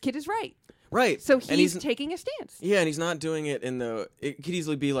 This kid is right. Right. So And he's taking a stance. Yeah, and he's not doing it in the... It could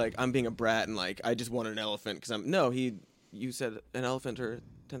easily be like, I'm being a brat and like, I just wanted an elephant because I'm... No, you said an elephant or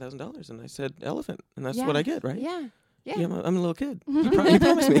 $10,000 and I said elephant. And that's what I get, right? Yeah. Yeah, I'm a little kid. You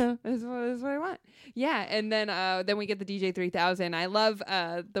promised me. That's what I want. Yeah, and then we get the DJ 3000. I love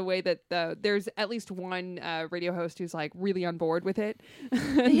the way that there's at least one radio host who's like really on board with it. Which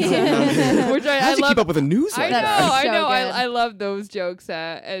I How'd you love. keep up with the news like that? I know. So I love those jokes.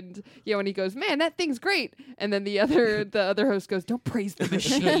 And when he goes, man, that thing's great, and then the other host goes, don't praise the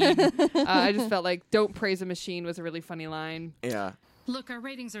machine. I just felt like don't praise a machine was a really funny line. Yeah. Look, our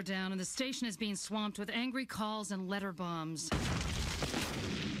ratings are down, and the station is being swamped with angry calls and letter bombs.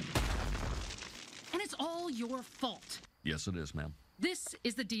 And it's all your fault. Yes, it is, ma'am. This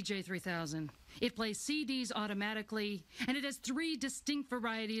is the DJ 3000. It plays CDs automatically, and it has 3 distinct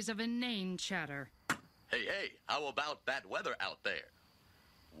varieties of inane chatter. Hey, how about that weather out there?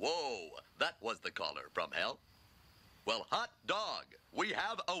 Whoa, that was the caller from hell. Well, hot dog, we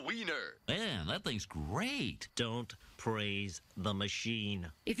have a wiener. Man, that thing's great. Don't praise the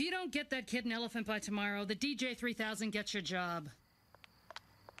machine. If you don't get that kid an elephant by tomorrow, the DJ 3000 gets your job.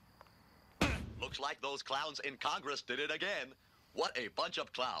 Looks like those clowns in Congress did it again. What a bunch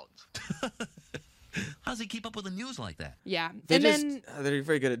of clowns. How's he keep up with the news like that? Yeah. They're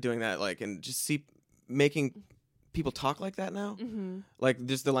very good at doing that, like, and just making people talk like that now. Like,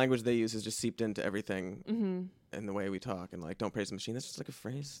 just the language they use is just seeped into everything and the way we talk. And like, don't praise the machine. That's just like a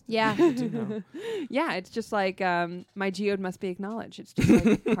phrase. Yeah. Yeah, it's just like my geode must be acknowledged. It's just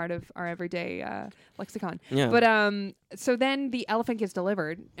like part of our everyday lexicon. Yeah. But so then the elephant gets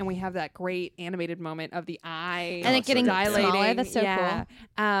delivered, and we have that great animated moment of the eye And it getting dilating. smaller. That's so cool.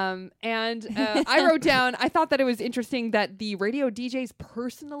 And I wrote down, I thought that it was interesting that the radio DJs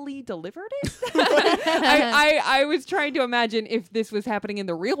personally delivered it. I was trying to imagine if this was happening in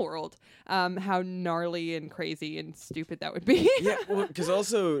the real world, how gnarly and crazy and stupid that would be. Yeah, well, because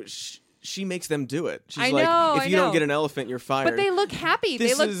also she makes them do it. She's I like, know, if I you don't know. get an elephant, you're fired. But they look happy.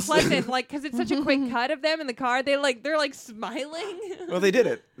 This they look is- pleasant, like because it's such a quick cut of them in the car. They're like smiling. Well, they did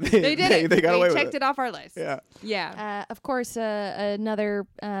it. They did it. They got away with checked it off our list. Yeah. Yeah. Of course, another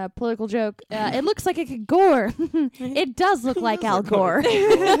political joke. It looks like a Gore. It does look like Al Gore.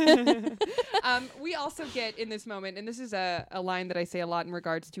 We also get in this moment, and this is a line that I say a lot in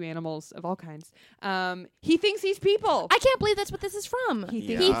regards to animals of all kinds. He thinks he's people. I can't believe that's what this is from.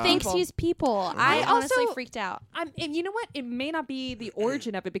 He thinks he's people. I honestly freaked out. And you know what? It may not be the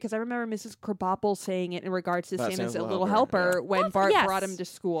origin of it, because I remember Mrs. Krabappel saying it in regards to Santa's a little helper when Bart brought him to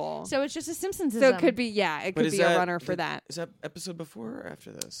school. So it's just a Simpsons-ism. So it could be, it could be a runner for that. Is that episode before or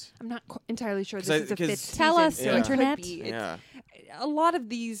after this? I'm not entirely sure. This is a 5th Tell season, us, so it could Internet. be. Yeah. A lot of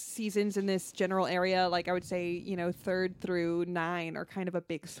these seasons in this general area, like I would say, 3rd through 9 are kind of a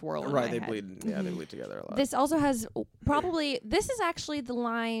big swirl. in Right, my they head. bleed. Yeah, they bleed together a lot. This also has this is actually the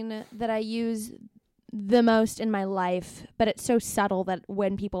line that I use the most in my life, but it's so subtle that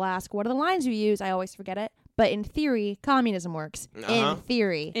when people ask, what are the lines you use? I always forget it. but in theory, communism works. In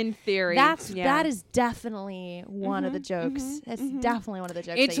theory. In theory. That is definitely one of the jokes. It's definitely one of the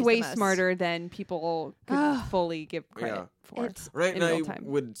jokes. It's way smarter than people could fully give credit for. Right, and I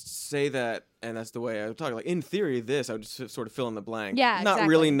would say that, and that's the way I would talk. Like, in theory, I would just sort of fill in the blank. Yeah, not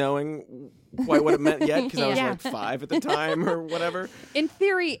really knowing quite what it meant yet, because I was like 5 at the time or whatever. In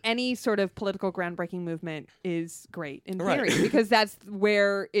theory, any sort of political groundbreaking movement is great in theory, because that's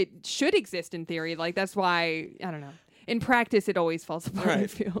where it should exist in theory. Like, that's why, I don't know. In practice, it always falls apart, I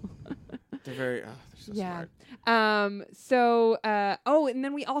feel. They're very, they're so smart. And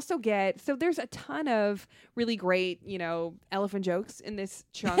then we also get, so there's a ton of really great, elephant jokes in this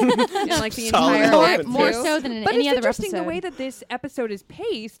chunk. And like the entire more so than in any other episode. But it's interesting the way that this episode is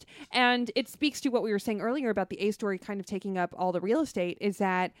paced, and it speaks to what we were saying earlier about the A story kind of taking up all the real estate, is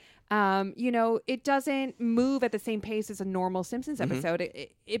that it doesn't move at the same pace as a normal Simpsons episode.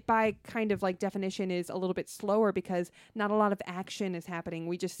 It by kind of like definition is a little bit slower because not a lot of action is happening.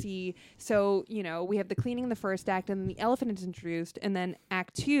 We just see, we have the cleaning in the first act, and then the elephant is introduced, and then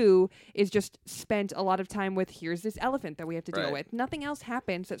act 2 is just spent a lot of time with, here's this elephant that we have to deal with. Nothing else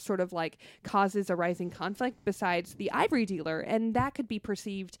happens that sort of like causes a rising conflict besides the ivory dealer, and that could be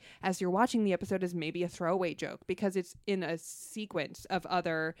perceived as you're watching the episode as maybe a throwaway joke because it's in a sequence of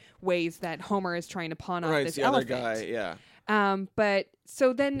other ways that Homer is trying to pawn off this elephant. Other guy, but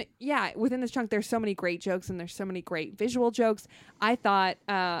so then, within this chunk, there's so many great jokes and there's so many great visual jokes. I thought,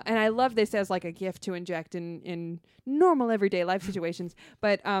 and I love this as like a gift to inject in normal everyday life situations,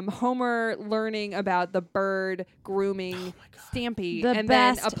 but Homer learning about the bird grooming Stampy and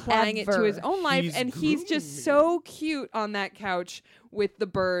then applying it to his own life. He's just so cute on that couch with the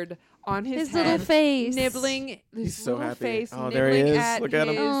bird on his head, little face, nibbling He's so little happy. face, Oh, there he nibbling is. Look at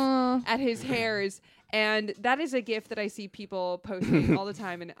him. at his hairs. And that is a GIF that I see people posting all the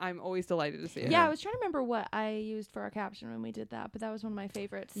time, and I'm always delighted to see it. Yeah, I was trying to remember what I used for our caption when we did that, but that was one of my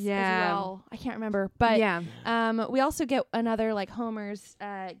favorites as Yeah. well. I can't remember. But we also get another like Homer's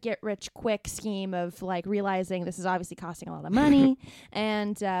get-rich-quick scheme of like realizing this is obviously costing a lot of money,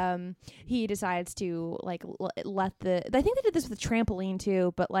 and he decides to like let the... I think they did this with the trampoline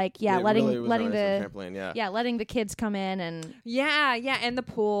too, but like, letting the trampoline, letting the kids come in and... and the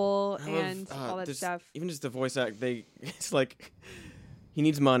pool and all that stuff. Even just the voice act, it's like he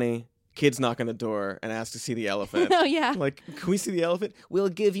needs money. Kids knock on the door and ask to see the elephant. Oh yeah, like, can we see the elephant? We'll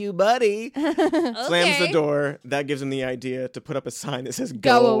give you money. Slams the door. That gives him the idea to put up a sign that says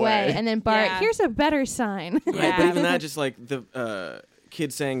 "Go away." And then Bart, here's a better sign. Right, but even that, just like the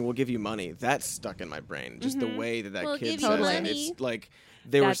kid saying "We'll give you money," that's stuck in my brain. Just the way that We'll kid give says you it. money. It's like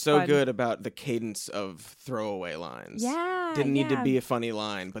they were so good about the cadence of throwaway lines. Didn't need to be a funny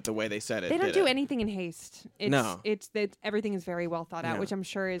line, but the way they said it. They don't do anything in haste. It's everything is very well thought out, Yeah. which I'm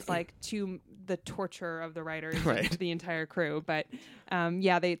sure is like to the torture of the writers Right. and the entire crew. But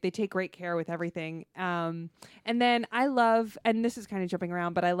they take great care with everything. And then I love, and this is kind of jumping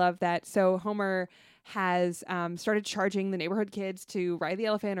around, but I love that. So Homer has started charging the neighborhood kids to ride the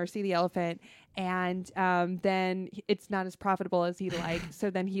elephant or see the elephant, and then it's not as profitable as he'd like. So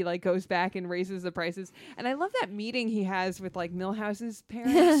then he like goes back and raises the prices. And I love that meeting he has with like Milhouse's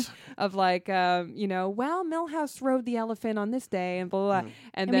parents of like, Milhouse rode the elephant on this day and blah blah. Blah.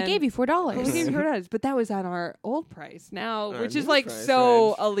 And then we gave you $4. We gave you $4, but that was at our old price now, Our which is new like price,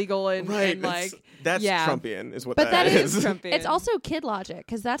 so right. illegal and That's Trumpian, is what but that is. Trumpian. It's also kid logic,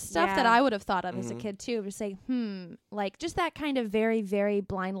 because that's stuff that I would have thought of as a kid too, to say, like just that kind of very, very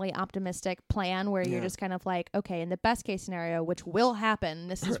blindly optimistic plan where you're just kind of like, okay, in the best case scenario, which will happen,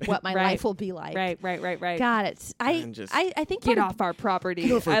 this is what my life will be like. Right. God, it's I think get off our property.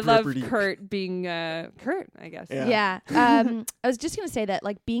 Get off our I property. love Kurt being Kurt, I guess. Yeah. I was just gonna say that,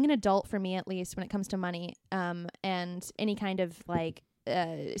 like, being an adult, for me at least, when it comes to money, and any kind of like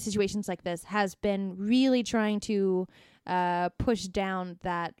situations like this, has been really trying to push down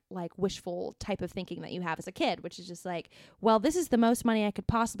that like wishful type of thinking that you have as a kid, which is just like, well, this is the most money I could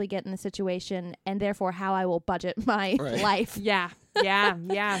possibly get in the situation, and therefore how I will budget my life. Yeah.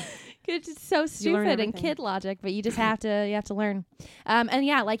 It's so stupid and kid logic, but you just have to learn. And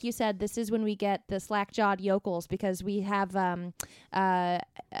yeah, like you said, this is when we get the slack-jawed yokels, because we have Helen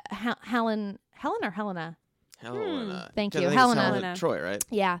or Helena. Helena. Thank 'Cause you, I think it's Helena. Troy, right?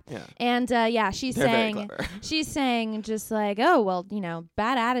 Yeah. Yeah. And she's They're very saying clever. she's saying just like, oh well,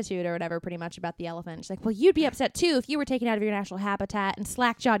 bad attitude or whatever, pretty much about the elephant. She's like, well, you'd be upset too if you were taken out of your natural habitat and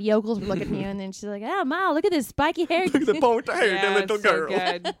slack-jawed yokels would look at you. And then she's like, oh Ma, look at this spiky hair. Look at the ponytail, little girl.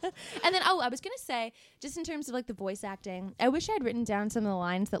 Good. And then I was gonna say, just in terms of like the voice acting, I wish I had written down some of the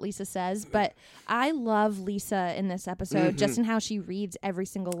lines that Lisa says, but I love Lisa in this episode, just in how she reads every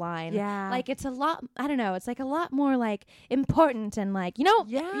single line. Yeah. Like it's a lot. I don't know. It's like a lot more like important and like you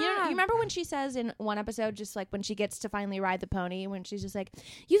remember when she says in one episode, just like when she gets to finally ride the pony, when she's just like,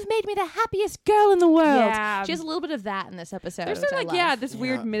 "You've made me the happiest girl in the world." Yeah. She has a little bit of that in this episode. There's which sort I of love. like this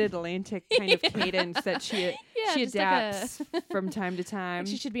weird mid-Atlantic kind of cadence that she just like adapts from time to time.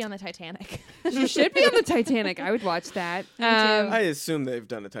 She should be on the Titanic. She should be on the Titanic. I would watch that. I assume they've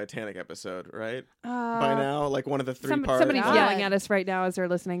done a Titanic episode, right? By now, like one of the three parts. Somebody's yelling at us right now as they're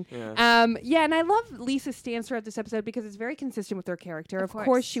listening. Yeah. And I love Lisa's stance throughout this episode because it's very consistent with her character. Of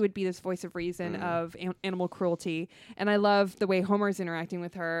course, she would be this voice of reason of animal cruelty, and I love the way Homer's interacting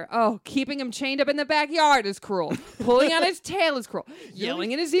with her. Oh, keeping him chained up in the backyard is cruel. Pulling on his tail is cruel.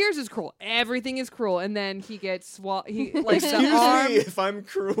 Yelling in his ears is cruel. Everything is cruel. And then he gets Excuse the arm. me if I'm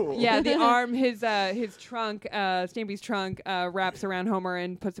cruel. Yeah, the arm, his trunk, Stampy's trunk, wraps around Homer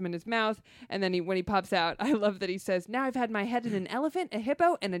and puts him in his mouth. And then when he pops out, I love that he says, "Now I've had my head in an elephant, a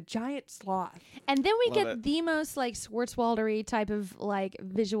hippo, and a giant sloth." And then we Love get it. the most like Swartzweldery type of like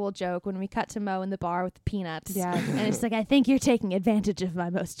visual joke when we cut to Mo in the bar with the peanuts. Yeah. And it's like, I think you're taking advantage of my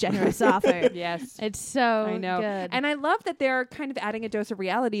most generous offer. Yes. It's so I know. good. And I love that they're kind of adding a dose of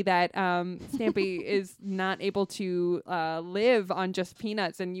reality that Stampy is not able to live on just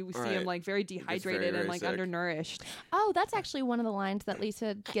peanuts, and you see him like very dehydrated and like sick. undernourished. Oh, that's actually one of the lines that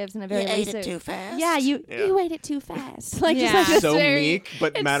Lisa gives in a very You ate Lisa. it too fast? Yeah, you ate it too fast. Like just like this So very- meek, but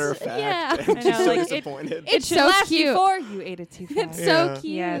it's- matter of fact. Yeah. And I she's know, so like, disappointed. It's should so last cute. before you ate it too fast. It's so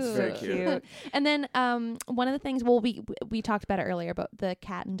cute. Yeah, it's very so cute. cute. And then one of the things, well, we talked about it earlier, but the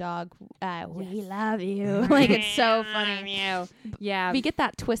cat and dog, we love you. Like it's so funny. Yeah. We get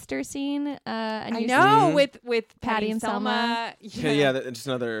that Twister scene. And I you know Mhm. with Patty and Selma. Yeah, it's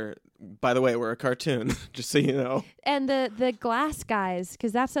another. By the way, we're a cartoon, just so you know. And the glass guys,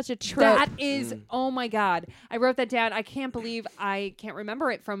 because that's such a trope. That is, oh my God. I wrote that down. I can't believe I can't remember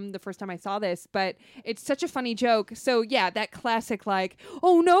it from the first time I saw this, but it's such a funny joke. So yeah, that classic like,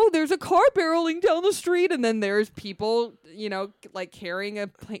 oh no, there's a car barreling down the street, and then there's people, like carrying a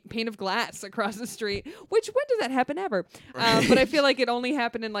pane of glass across the street. When does that happen ever? But I feel like it only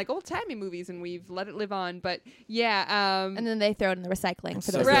happened in like old-timey movies, and we've let it live on. But yeah. And then they throw it in the recycling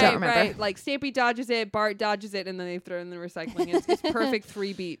for those so who good. don't remember. Right, like Stampy dodges it, Bart dodges it, and then they throw it in the recycling. It's perfect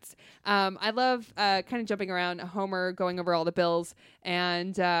 3 beats. I love kind of jumping around Homer going over all the bills,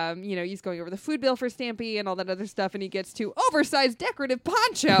 and he's going over the food bill for Stampy and all that other stuff, and he gets to oversized decorative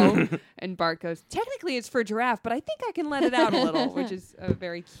poncho, and Bart goes, technically it's for giraffe, but I think I can let it out a little, which is a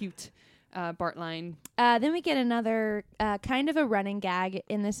very cute Bart line. Then we get another kind of a running gag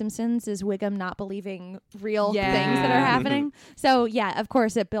in The Simpsons is Wiggum not believing real things that are happening. So yeah, of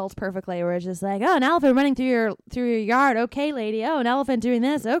course it builds perfectly. Where it's just like, oh, an elephant running through your yard. Okay, lady. Oh, an elephant doing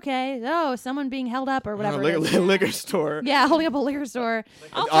this. Okay. Oh, someone being held up or whatever. Liquor store. Yeah, holding up a liquor store.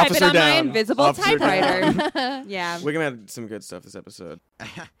 I'll type it on my invisible Officer typewriter. Yeah. Wiggum had some good stuff this episode.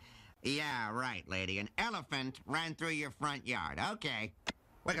 Yeah, right, lady. An elephant ran through your front yard. Okay.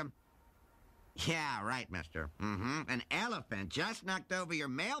 Wiggum. Yeah, right, mister. Mm-hmm. An elephant just knocked over your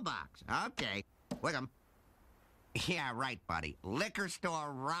mailbox. Okay. Wiggum. Yeah, right, buddy. Liquor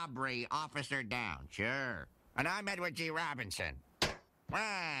store robbery, officer down. Sure. And I'm Edward G. Robinson.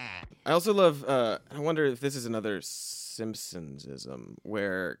 Ah. I also love, I wonder if this is another Simpsonsism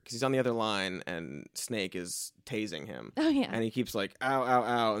where, because he's on the other line and Snake is tasing him. Oh, yeah. And he keeps like, ow, ow,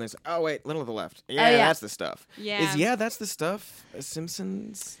 ow. And he's like, oh, wait, little to the left. Yeah, that's the stuff. Yeah. Is that's the stuff? A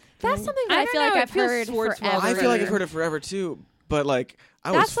Simpsons That's thing? something that I feel like I've heard forever. I feel like I've heard it forever too. But like,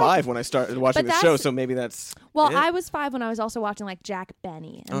 I was 5 when I started watching the show, so maybe that's Well, it? I was 5 when I was also watching like Jack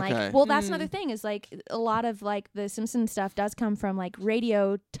Benny. And Okay. like, well, that's another thing is like a lot of like the Simpsons stuff does come from like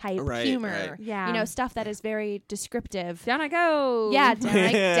radio type humor. Right. Yeah. Stuff that is very descriptive. Down I go. Yeah, down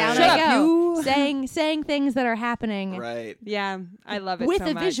Shut I up, go. you. Saying things that are happening Right. Yeah, I love it with so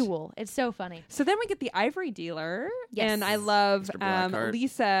a much. visual. It's so funny. So then we get the ivory dealer, Yes. and I love Mr. Blackheart.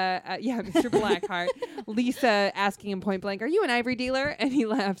 Lisa. Mr. Blackheart. Lisa asking him point blank, "Are you an ivory dealer?" And he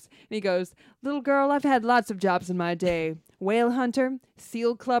laughs and he goes, "Little girl, I've had lots of jobs in my day: whale hunter,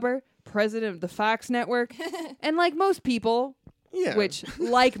 seal clubber, president of the Fox Network, and like most people." Yeah. Which,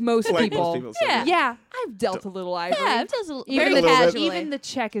 like most Like people, most people, so yeah, I've dealt a little ivory. Yeah, I've dealt a little Even very the casually. even the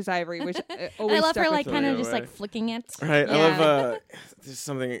check is ivory, which And always I love stuck her with like me. kind of Away. just like flicking it. Right. Yeah. I love this is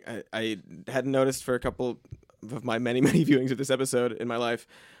something I hadn't noticed for a couple of my many viewings of this episode in my life.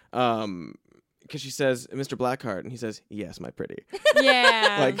 Because she says, Mr. Blackheart, and he says, yes, my pretty.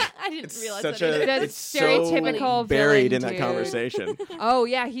 Yeah. Like, I didn't it's realize such that. That's it's stereotypical so buried villain in that dude. conversation. Oh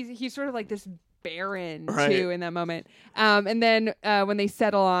yeah, he's sort of like this baron Right. too in that moment. And then when they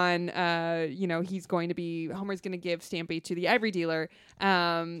settle on, he's going to be Homer's going to give Stampy to the ivory dealer.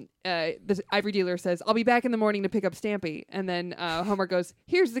 The ivory dealer says, "I'll be back in the morning to pick up Stampy." And then Homer goes,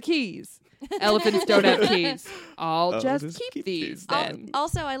 "Here's the keys. Elephants don't have keys. I'll just keep these then."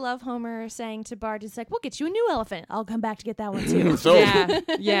 Also, I love Homer saying to Bart, "It's like we'll get you a new elephant. I'll come back to get that one too." So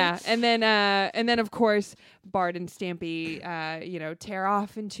Yeah. And then of course Bart and Stampy, tear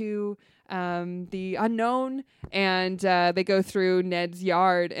off into the unknown, and they go through Ned's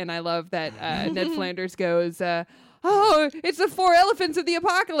yard, and I love that Ned Flanders goes, "Oh, it's the 4 elephants of the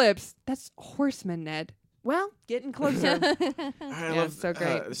apocalypse." That's horsemen, Ned. Well, getting closer. I love so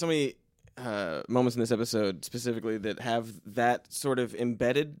great. There's so many moments in this episode specifically that have that sort of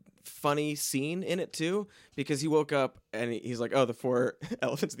embedded funny scene in it too, because he woke up and he's like, "Oh, the 4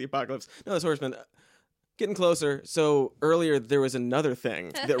 elephants of the apocalypse. No, it's horsemen." Getting closer. So earlier there was another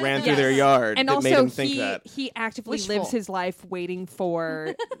thing that ran through their yard And that also made him think that. he actively Wishful. lives his life waiting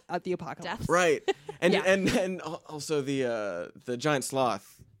for the apocalypse. Death. Right. And Yeah. and also the giant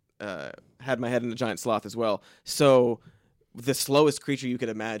sloth had my head in the giant sloth as well. So the slowest creature you could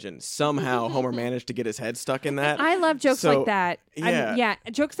imagine. Somehow Homer managed to get his head stuck in that. I love jokes So, like that. yeah.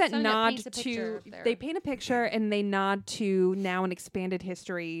 Jokes that Something that nod paints a picture to of their- they paint a picture and they nod to now an expanded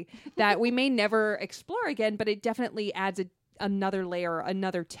history that we may never explore again, but it definitely adds another layer,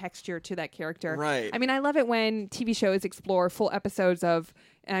 another texture to that character. Right. I mean, I love it when TV shows explore full episodes of,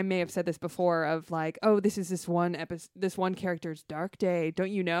 and I may have said this before, of like, oh, this is this one character's dark day,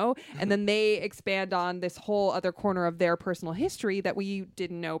 don't you know? And then they expand on this whole other corner of their personal history that we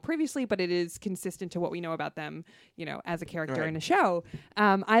didn't know previously, but it is consistent to what we know about them, as a character Right. in a show.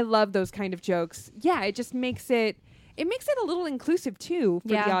 I love those kind of jokes. Yeah, it just makes it a little inclusive too for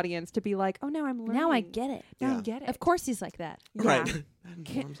the audience to be like, oh, now I'm learning. Now I get it. Now I get it. Of course he's like that. Yeah. Right.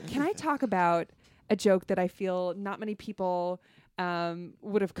 Can I talk about a joke that I feel not many people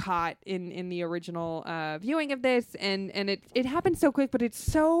would have caught in the original viewing of this, and it happened so quick, but it's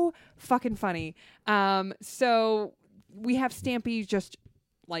so fucking funny. So we have Stampy just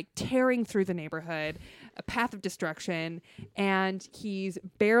like tearing through the neighborhood, a path of destruction, and he's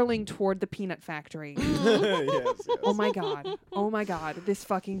barreling toward the peanut factory. Yes. Oh my god, this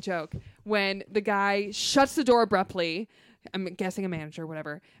fucking joke. When the guy shuts the door abruptly, I'm guessing a manager,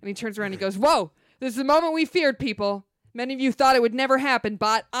 whatever, and he turns around and he goes, "Whoa, this is the moment we feared, people. Many of you thought it would never happen,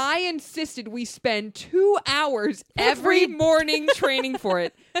 but I insisted we spend 2 hours every morning training for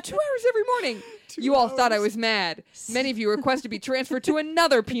it. 2 hours every morning. You all thought I was mad. Many of you requested to be transferred to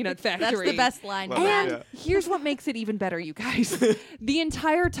another peanut factory." That's the best line. Love ever. it. And here's what makes it even better, you guys. The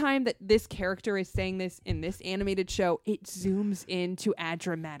entire time that this character is saying this in this animated show, it zooms in to add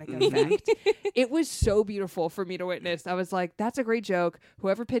dramatic effect. It was so beautiful for me to witness. I was like, that's a great joke.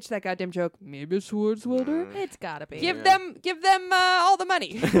 Whoever pitched that goddamn joke, maybe Swartzwelder. It's gotta be. Give them all the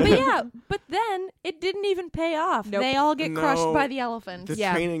money. But then it didn't even pay off. Nope. They all get crushed No. by the elephant. The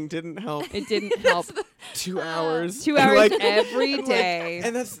Yeah. training didn't help. It didn't help. 2 hours. 2 hours Like- every and, day. Like,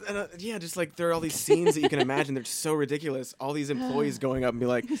 and that's just like there are all these scenes that you can imagine. They're just so ridiculous. All these employees going up and be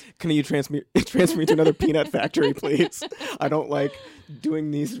like, "Can you transfer me to another peanut factory, please? I don't like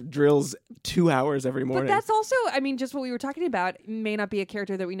doing these drills 2 hours every morning." But that's also, I mean, just what we were talking about may not be a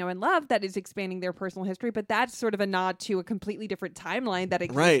character that we know and love that is expanding their personal history, but that's sort of a nod to a completely different timeline that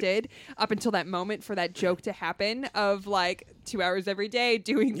existed up until that moment for that joke to happen of like 2 hours every day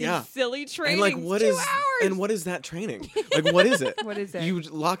doing these silly trainings. And like, what 2 is hours. and what is that training? Like, what is it? What is it? You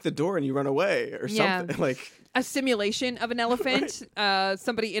lock the door and you run away or Yeah. something. Like, A simulation of an elephant,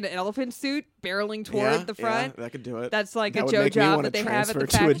 somebody in an elephant suit barreling toward the front. Yeah, that could do it. That's like that a would Joe make me job wanna that they have at the transfer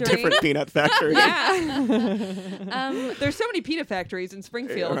to factory. a different peanut factory. Yeah. There's so many peanut factories in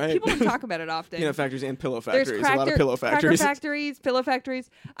Springfield. Right. People don't talk about it often. Peanut factories and pillow There's factories. A lot of pillow cracker factories. factories, pillow factories.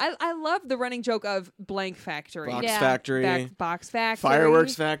 I love the running joke of blank factory. Box Yeah. factory. Box factory.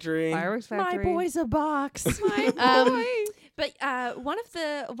 Fireworks factory. Fireworks My factory. boy's a box. My boy. But one of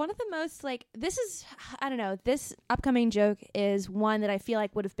the most like this is I don't know, this upcoming joke is one that I feel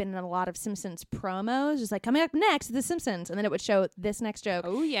like would have been in a lot of Simpsons promos, just like coming up next The Simpsons, and then it would show this next joke.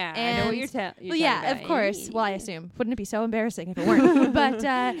 Oh yeah, I know what you're talking Well, yeah, about. of course. Well, I assume. Wouldn't it be so embarrassing if it weren't? But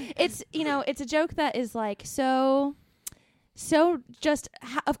it's it's a joke that is like so so just,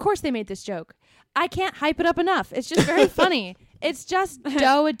 of course they made this joke. I can't hype it up enough. It's just very funny. It's just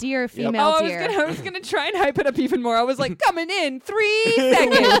doe a deer, female deer. I was gonna try and hype it up even more. I was like, coming in 3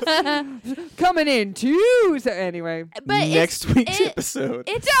 seconds, coming in 2. So anyway, but next week's episode.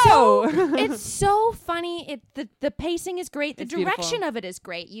 It's so funny. The pacing is great. The direction of it is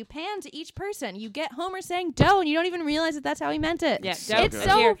great. You pan to each person. You get Homer saying doe, and you don't even realize that that's how he meant it. Yeah, doe, it's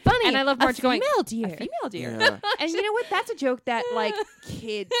so funny. And I love Marge going, female deer. A female deer. Yeah. And you know what? That's a joke that like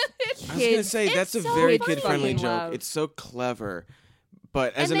kids. I was gonna say that's a very kid-friendly joke. Love. It's so clever.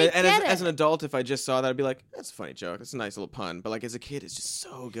 But as And as an adult, if I just saw that, I'd be like, "That's a funny joke. That's a nice little pun." But like as a kid, it's just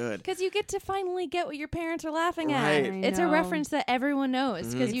so good. Because you get to finally get what your parents are laughing Right. at. It's a reference that everyone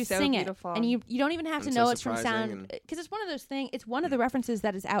knows because you so sing beautiful. it, and you don't even have to And know so it's from surprising sound. Because it's one of those things. It's one of the references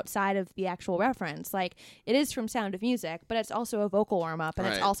that is outside of the actual reference. Like it is from Sound of Music, but it's also a vocal warm up, and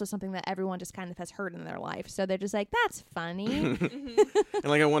it's Right. also something that everyone just kind of has heard in their life. So they're just like, "That's funny." And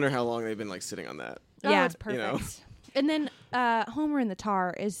like I wonder how long they've been like sitting on that. Yeah, it's perfect. You know? And then Homer in the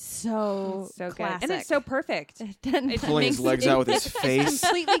tar is so good, classic. and it's so perfect. It Pulling his legs out with his face.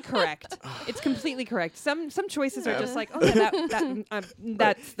 Completely correct. It's completely correct. Some choices are just like, oh yeah,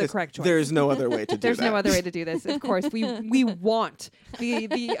 that's the correct choice. There's no other way to do There's that. no other way to do this. Of course, we want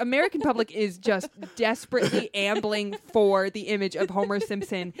the American public is just desperately ambling for the image of Homer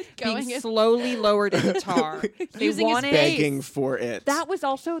Simpson being slowly lowered in the tar. They want it. Begging for it. That was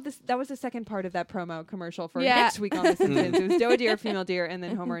also that was the second part of that promo commercial for Yeah. next week on The Simpsons. It was doe a deer, female deer, and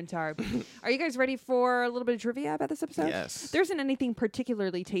then Homer and tar. Are you guys ready for a little bit of trivia about this episode? Yes. There isn't anything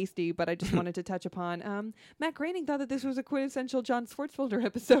particularly tasty, but I just wanted to touch upon. Matt Groening thought that this was a quintessential John Swartzwelder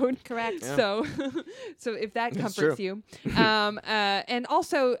episode. Correct. Yeah. So if that That's comforts true. you, and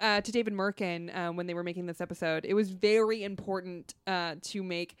also to David Merkin when they were making this episode, it was very important to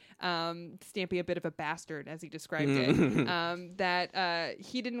make Stampy a bit of a bastard, as he described it. That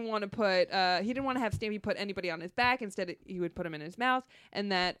he didn't want to have Stampy put anybody on his back. Instead, he would put him in his mouth.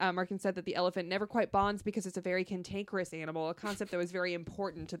 And that Merkin said that the elephant never quite bonds because it's a very cantankerous animal, a concept that was very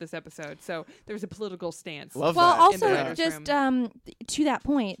important to this episode. So there's a political stance. Love Well, that. also in the writers' just room. to that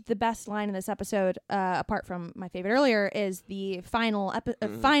point, the best line in this episode, apart from my favorite earlier, is the final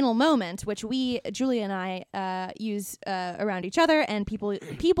final moment, which Julia and I use around each other, and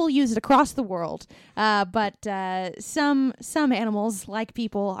people use it across the world. But some animals, like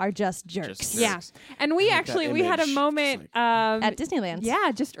people, are just jerks. Yeah, and we had a moment at Disneyland.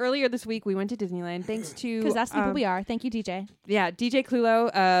 Yeah, just earlier this week we went to Disneyland thanks to Because that's the people we are. Thank you, DJ. Yeah, DJ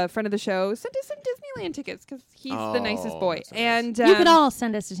Clulo, friend of the show, sent us some Disneyland tickets because he's the nicest boy. That's nice. And You could all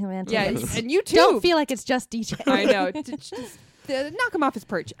send us Disneyland tickets. yeah, and you too. Don't feel like it's just DJ. I know. Just knock him off his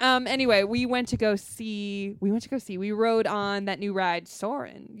perch. Anyway, we went to go see. We rode on that new ride,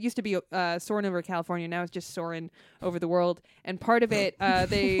 Soarin'. Used to be Soarin' over California. Now it's just Soarin' over the world. And part of it,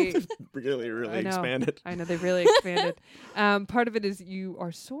 they really expanded. I know they've really expanded. Part of it is you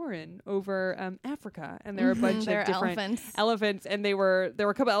are soaring over Africa, and there are a bunch of different elephants, and there were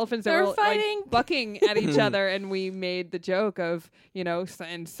a couple elephants that were fighting, like, bucking at each other, and we made the joke of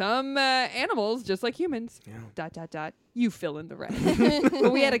and some animals just like humans. Yeah. ... You fill in the rest.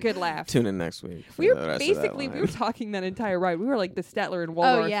 But we had a good laugh. Tune in next week. We were talking that entire ride. We were like the Statler and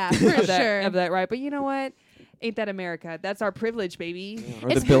Waldorf. Oh yeah, for of sure. of that ride. But you know what? Ain't that America? That's our privilege, baby. Yeah.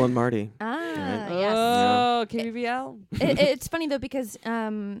 Or the Bill and Marty. Yes. Oh, KBBL. It's funny though because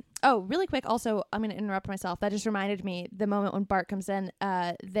really quick. Also, I'm going to interrupt myself. That just reminded me the moment when Bart comes in.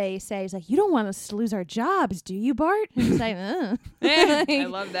 They say, "He's like, you don't want us to lose our jobs, do you, Bart?" And he's like, I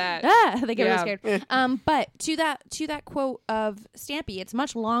love that. They get really scared. But to that quote of Stampy, it's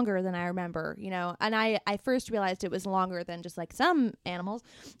much longer than I remember. And I first realized it was longer than just like some animals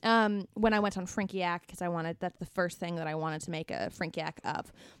when I went on Frinkiac because that's the first thing that I wanted to make a Frinkiac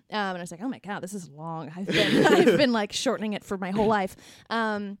of. And I was like, oh my God, this is long. I've been like shortening it for my whole life.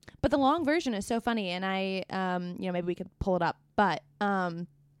 But the long version is so funny, and I, maybe we could pull it up. But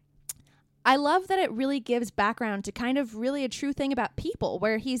I love that it really gives background to kind of really a true thing about people,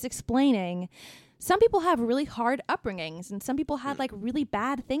 where he's explaining some people have really hard upbringings, and some people had like really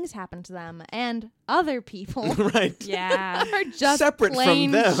bad things happen to them, and other people right. Yeah. are just separate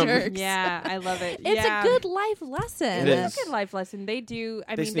plain from them. jerks. Yeah, I love it. It's a good life lesson. It is. It's a good life lesson. They do.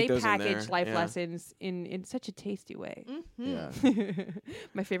 They sneak those in package there. life Yeah. lessons in such a tasty way. Mm-hmm. Yeah.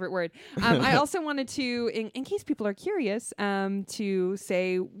 My favorite word. I also wanted to, in case people are curious, to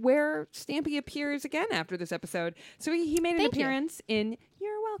say where Stampy appears again after this episode. So he made an appearance in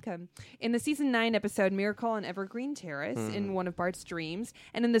You're welcome. In the season 9 episode Miracle on Evergreen Terrace, in one of Bart's dreams,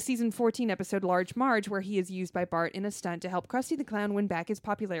 and in the season 14 episode Large Marge, where he is used by Bart in a stunt to help Krusty the Clown win back his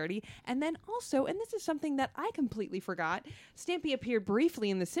popularity. And then also, and this is something that I completely forgot, Stampy appeared briefly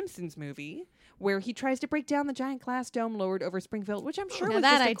in the Simpsons movie, where he tries to break down the giant glass dome lowered over Springfield, which I'm sure was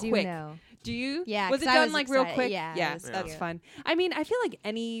that just I a quick. do know. Do you? Yeah, Was it 'cause I done was like real excited. quick? Yeah, it Yes, was that's cute. fun. I mean, I feel like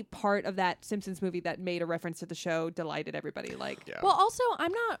any part of that Simpsons movie that made a reference to the show delighted everybody. Like, Well, also,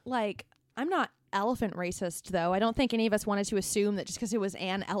 I'm not elephant racist, though. I don't think any of us wanted to assume that just because it was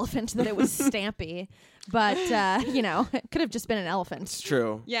an elephant that it was Stampy. But, it could have just been an elephant. It's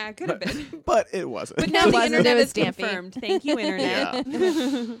true. Yeah, it could have been. But it wasn't. But now the wasn't. internet It is was Stampy. confirmed. Thank you,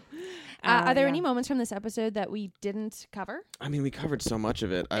 internet. Are there yeah. any moments from this episode that we didn't cover? I mean, we covered so much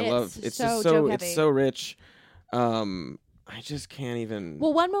of it. It's It's so just joke it's heavy. so rich. I just can't even.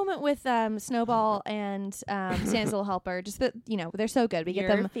 Well, one moment with Snowball and Santa's Little Helper, just that, they're so good. We get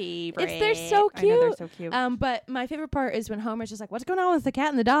Your them. favorite. They're so I cute. know, they're so cute. But my favorite part is when Homer's just like, "What's going on with the cat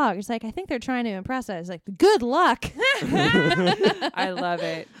and the dog?" He's like, "I think they're trying to impress us." Like, "Good luck." I love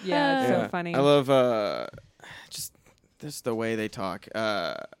it. Yeah, it's so funny. I love just the way they talk.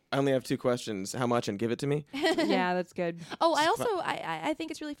 I only have 2 questions: how much, and give it to me. Yeah, that's good. Oh, I also I think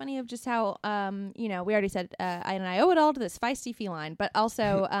it's really funny of just how we already said I owe it all to this feisty feline, but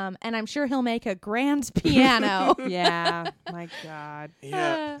also and I'm sure he'll make a grand piano. Yeah, my God.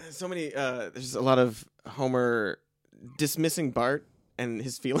 Yeah, so many. There's a lot of Homer dismissing Bart and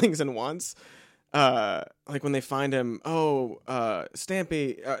his feelings and wants. Like when they find him,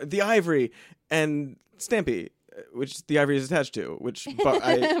 Stampy, the ivory, and Stampy, which the ivory is attached to, which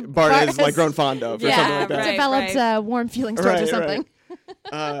Bart is like grown fond of, or something like that. Right, Developed warm feelings towards or something.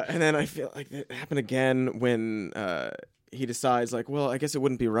 Right. And then I feel like it happened again when he decides, like, well, I guess it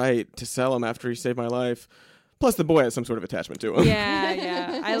wouldn't be right to sell him after he saved my life. Plus, the boy has some sort of attachment to him.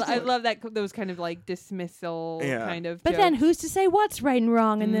 Yeah. I love that those kind of like dismissal kind of. But then, jokes. who's to say what's right and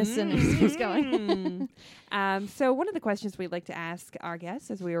wrong in this? And it just keeps going. So one of the questions we'd like to ask our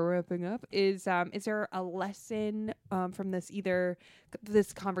guests as we are wrapping up is there a lesson from either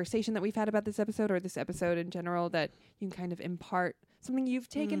this conversation that we've had about this episode or this episode in general that you can kind of impart, something you've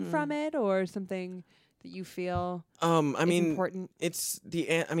taken from it or something that you feel important? It's the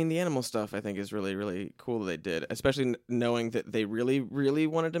animal stuff I think is really, really cool that they did, especially knowing that they really, really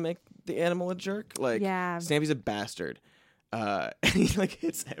wanted to make the animal a jerk. Like, Stampy's a bastard. And he like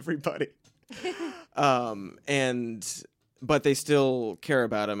hits everybody. But they still care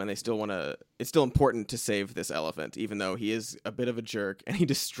about him, and they still want to. It's still important to save this elephant, even though he is a bit of a jerk, and he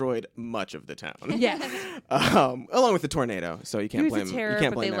destroyed much of the town. Yes, along with the tornado. So you can't blame. Terror, you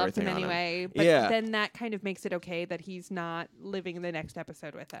can't but blame they loved him everything on anyway. him. But Yeah. then that kind of makes it okay that he's not living in the next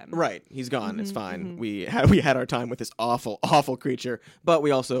episode with them. Right, he's gone. It's fine. We had our time with this awful, awful creature, but we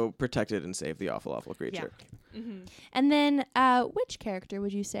also protected and saved the awful, awful creature. Yeah. And then, which character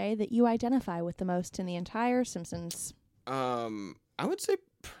would you say that you identify with the most in the entire Simpsons? I would say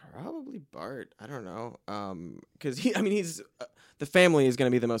probably Bart. I don't know, because he's the family is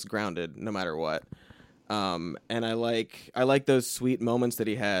going to be the most grounded no matter what. And I like those sweet moments that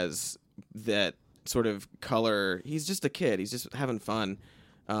he has that sort of color. He's just a kid. He's just having fun.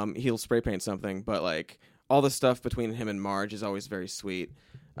 He'll spray paint something, but like all the stuff between him and Marge is always very sweet.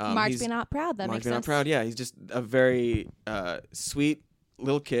 Marge be not proud. That Marge makes be sense. not proud. Yeah, he's just a very sweet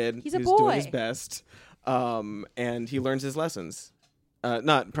little kid. He's a who's boy. doing his best. And he learns his lessons.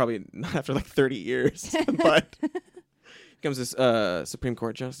 Not after like 30 years, but becomes this Supreme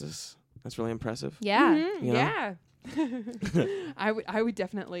Court justice. That's really impressive. Yeah. You know? Yeah. I would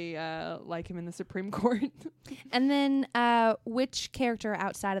definitely like him in the Supreme Court. And then, which character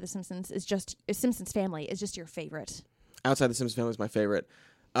outside of the Simpsons Simpsons family is just your favorite? Outside the Simpsons family is my favorite.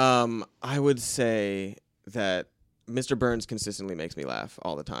 I would say that Mr. Burns consistently makes me laugh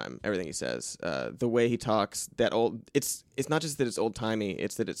all the time. Everything he says, the way he talks, it's not just that it's old timey;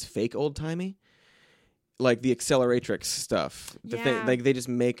 it's that it's fake old timey. Like the acceleratrix stuff, like they just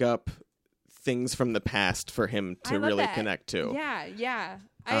make up things from the past for him to really connect to. Yeah.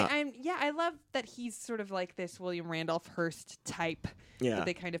 I love that he's sort of like this William Randolph Hearst type that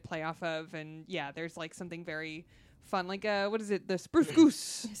they kind of play off of, and there's like something very fun, like what is it? The Spruce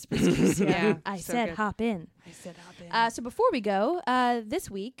Goose. Spruce Goose. Yeah. I so said good. hop in. I said hop in. So before we go,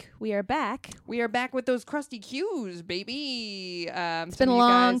 this week we are back. We are back with those crusty cues, baby. It's been a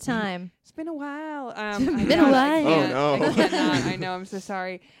long time. It's been a while. It's been a while. Oh no! I cannot. I know. I'm so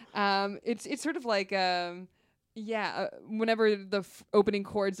sorry. It's sort of like whenever the opening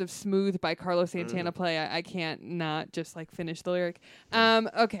chords of "Smooth" by Carlos Santana play, I can't not just like finish the lyric.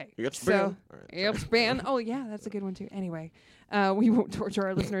 Okay. It's so been. it's been. Oh yeah, that's a good one too. Anyway, We won't torture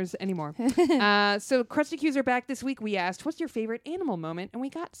our listeners anymore. So Krusty Q's are back this week. We asked, what's your favorite animal moment? And we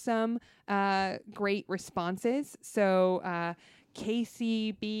got some great responses. So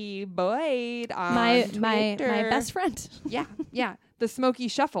Casey B. Boyd on my Twitter. best friend. Yeah. The Smoky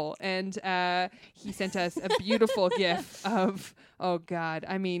Shuffle. And he sent us a beautiful gif of, oh God,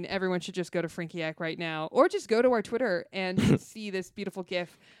 I mean, everyone should just go to Frinkiac right now, or just go to our Twitter and see this beautiful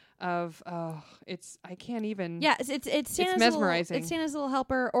gif of, I can't even. Yeah, it's Santa's mesmerizing. It's Santa's little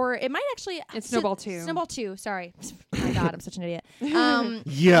helper, or it might actually. It's Snowball 2. Snowball 2, sorry. Oh my God, I'm such an idiot.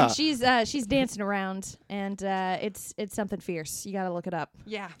 Yeah. She's dancing around, and it's something fierce. You got to look it up.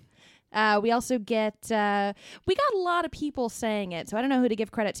 Yeah. We also get, we got a lot of people saying it, so I don't know who to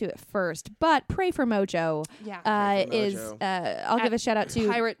give credit to at first, but Pray for Mojo. Yeah. I'll give a shout out to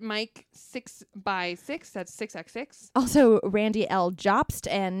Pirate Mike 6x6, that's 6x6. also Randy L. Jobst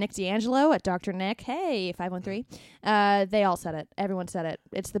and Nick D'Angelo at Dr. Nick. Hey, 513. They all said it. Everyone said it.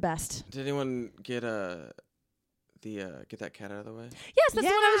 It's the best. Did anyone get get that cat out of the way? Yes, that's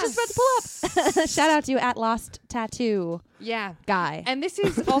the one I was just about to pull up. Shout out to you at Lost Tattoo. Yeah. Guy. And this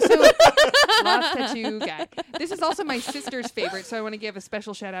is also Lost Tattoo Guy. This is also my sister's favorite, so I want to give a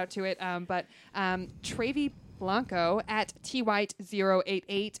special shout out to it. But Trevi Blanco at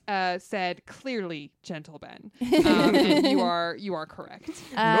TWhite088 said, clearly, Gentle Ben. And you are correct.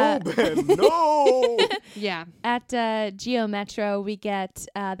 No, Ben, no! Yeah. At Geometro, we get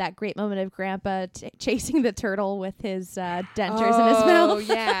that great moment of Grandpa chasing the turtle with his dentures in his mouth. Oh,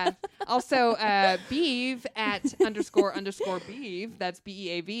 yeah. Also, Beeve at _ Beeve, that's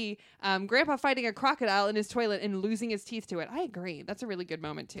BEAV. Grandpa fighting a crocodile in his toilet and losing his teeth to it. I agree. That's a really good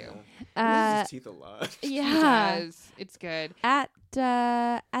moment, too. He loses his teeth a lot. Yeah. It's good. Also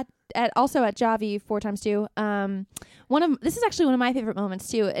at Javi 4x2. This is actually one of my favorite moments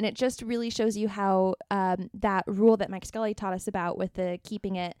too, and it just really shows you how that rule that Mike Scully taught us about with the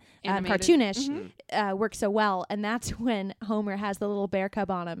keeping it cartoonish works so well. And that's when Homer has the little bear cub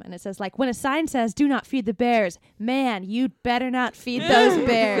on him, and it says like, when a sign says "Do not feed the bears," man, you'd better not feed those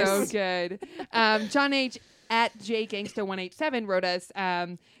bears. So good. John H. at JGangsta187 wrote us,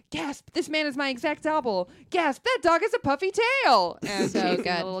 gasp, this man is my exact double. Gasp, that dog has a puffy tail. And so chasing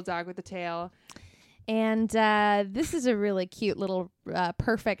good. The little dog with the tail. And this is a really cute little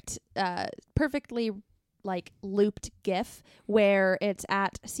perfectly like looped GIF where it's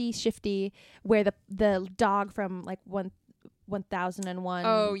at C Shifty, where the dog from like 1001.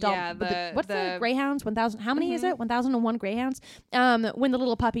 Oh, dog, yeah. What's the Greyhounds? 1000. How many is it? 1001 Greyhounds. When the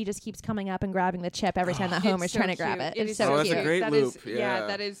little puppy just keeps coming up and grabbing the chip every time that Homer's trying to grab it. It's so cute. That's a great loop.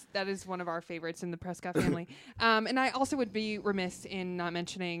 That is one of our favorites in the Prescott family. And I also would be remiss in not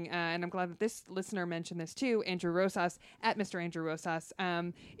mentioning, and I'm glad that this listener mentioned this too, Andrew Rosas at Mr. Andrew Rosas.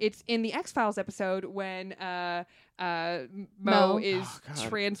 It's in the X-Files episode when Mo is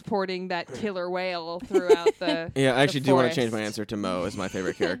transporting that killer whale throughout the Yeah, I actually the do want to forest. change my answer to Mo as my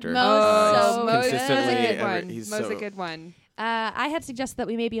favorite character. Mo's He's Mo's so a good one. I had suggested that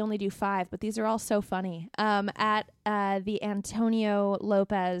we maybe only do 5, but these are all so funny. At the Antonio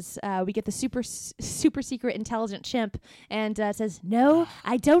Lopez, we get the super secret intelligent chimp, and it says, "No,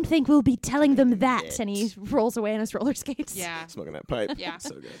 I don't think we'll be telling them that." And he rolls away on his roller skates. Yeah. smoking that pipe. Yeah.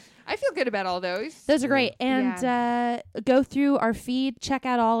 So good. I feel good about all those. Those are great. And go through our feed, check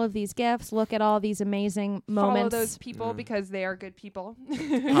out all of these GIFs, look at all these amazing moments. Follow those people because they are good people. Hi,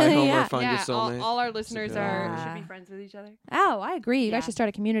 Homer, find your Yeah, soulmate. all our listeners Yeah. should be friends with each other. Oh, I agree. You guys Yeah. should start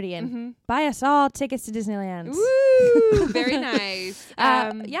a community and buy us all tickets to Disneyland. Woo! Very nice.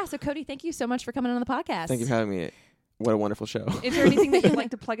 Yeah, so Cody, thank you so much for coming on the podcast. Thank you for having me. What a wonderful show. Is there anything that you'd like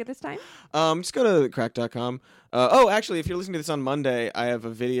to plug at this time? Just go to crack.com. Actually, if you're listening to this on Monday, I have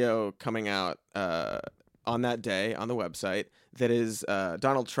a video coming out on that day on the website that is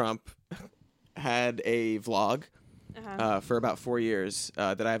Donald Trump had a vlog for about 4 years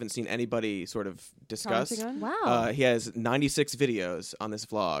that I haven't seen anybody sort of discuss. Wow. He has 96 videos on this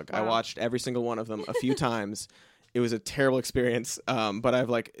vlog. I watched every single one of them a few times. It was a terrible experience, but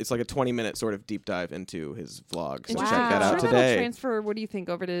it's like a 20-minute sort of deep dive into his vlog. So check that out Sure today. that'll transfer, what do you think,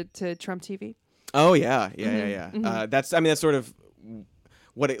 over to Trump TV? Oh yeah. That's sort of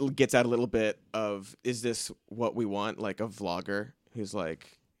what it gets at a little bit of. Is this what we want? Like a vlogger who's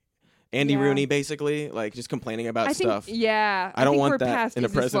like Andy Rooney, basically, like just complaining about stuff. I don't think want we're that past in a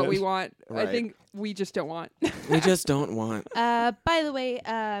is this president. what we want. Right. I think we just don't want. We just don't want. By the way,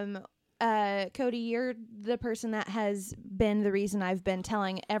 Cody, you're the person that has been the reason I've been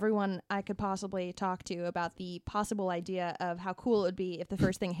telling everyone I could possibly talk to about the possible idea of how cool it would be if the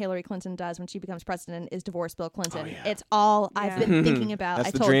first thing Hillary Clinton does when she becomes president is divorce Bill Clinton. It's all I've been thinking about. That's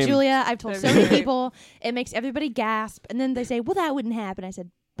I the told dream. Julia, I've told so many people. It makes everybody gasp. And then they say, well, that wouldn't happen. I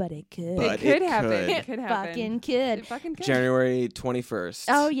said, but it could. But it could it happen. could. It could happen. Fucking could. It fucking could. January 21st.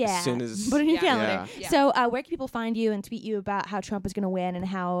 Oh, yeah. As soon as put it in your calendar. Yeah. So where can people find you and tweet you about how Trump is going to win and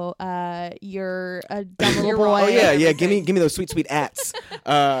how you're a dumb little boy? Oh yeah. Give me those sweet ats.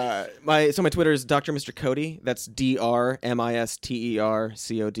 My Twitter is Dr. Mr. Cody. That's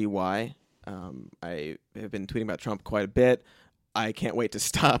DrMisterCody. I have been tweeting about Trump quite a bit. I can't wait to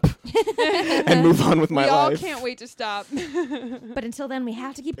stop and move on with my life. life. We all can't wait to stop. But until then, we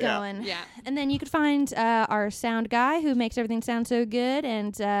have to keep going. Yeah. And then you could find our sound guy who makes everything sound so good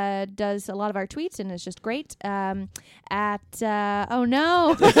and does a lot of our tweets and is just great. Oh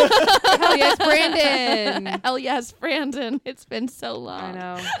no. Hell yes, Brandon. Hell yes, Brandon. It's been so long. I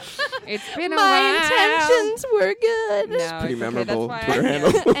know. It's been a My while. intentions were good. No, Pretty it's okay. memorable That's Twitter why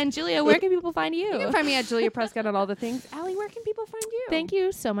handle. And Julia, where can people find you? You can find me at Julia Prescott on all the things. Allie, where can people find you? Thank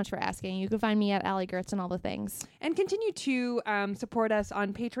you so much for asking. You can find me at Allie Gertz and all the things. And continue to support us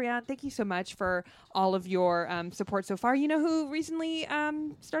on Patreon. Thank you so much for all of your support so far. You know who recently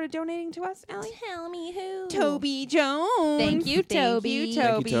started donating to us, Allie? Tell me who. Toby Jones. Thank you, Toby.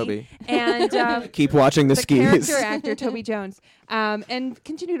 Thank you, Toby. And Keep watching the skis. character actor Toby Jones. And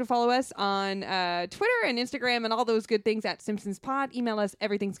continue to follow us on Twitter and Instagram and all those good things at Simpsons Pod. Email us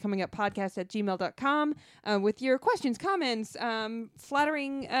everythingscominguppodcast@gmail.com with your questions, comments,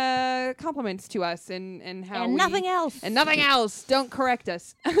 flattering compliments to us and how And nothing else. And nothing else. Don't correct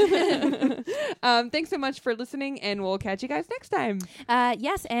us. Thanks so much for listening, and we'll catch you guys next time.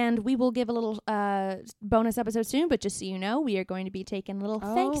 Yes, and we will give a little bonus episode soon, but just so you know, we are going to be taking a little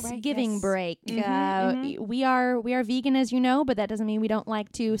Thanksgiving break. We are vegan, as you know, but that doesn't mean we don't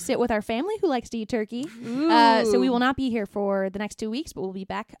like to sit with our family who likes to eat turkey. So we will not be here for the next 2 weeks, but we'll be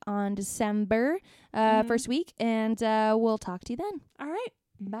back on December first week, and we'll talk to you then. All right.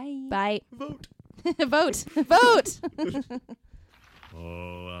 Bye. Bye. Vote. Vote. Vote.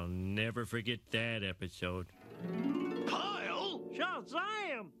 Oh, I'll never forget that episode. Kyle?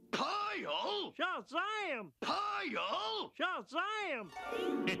 Shazam! Kyle? Shazam! Kyle? Shazam!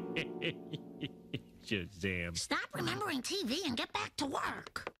 Shazam. Stop remembering TV and get back to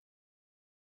work.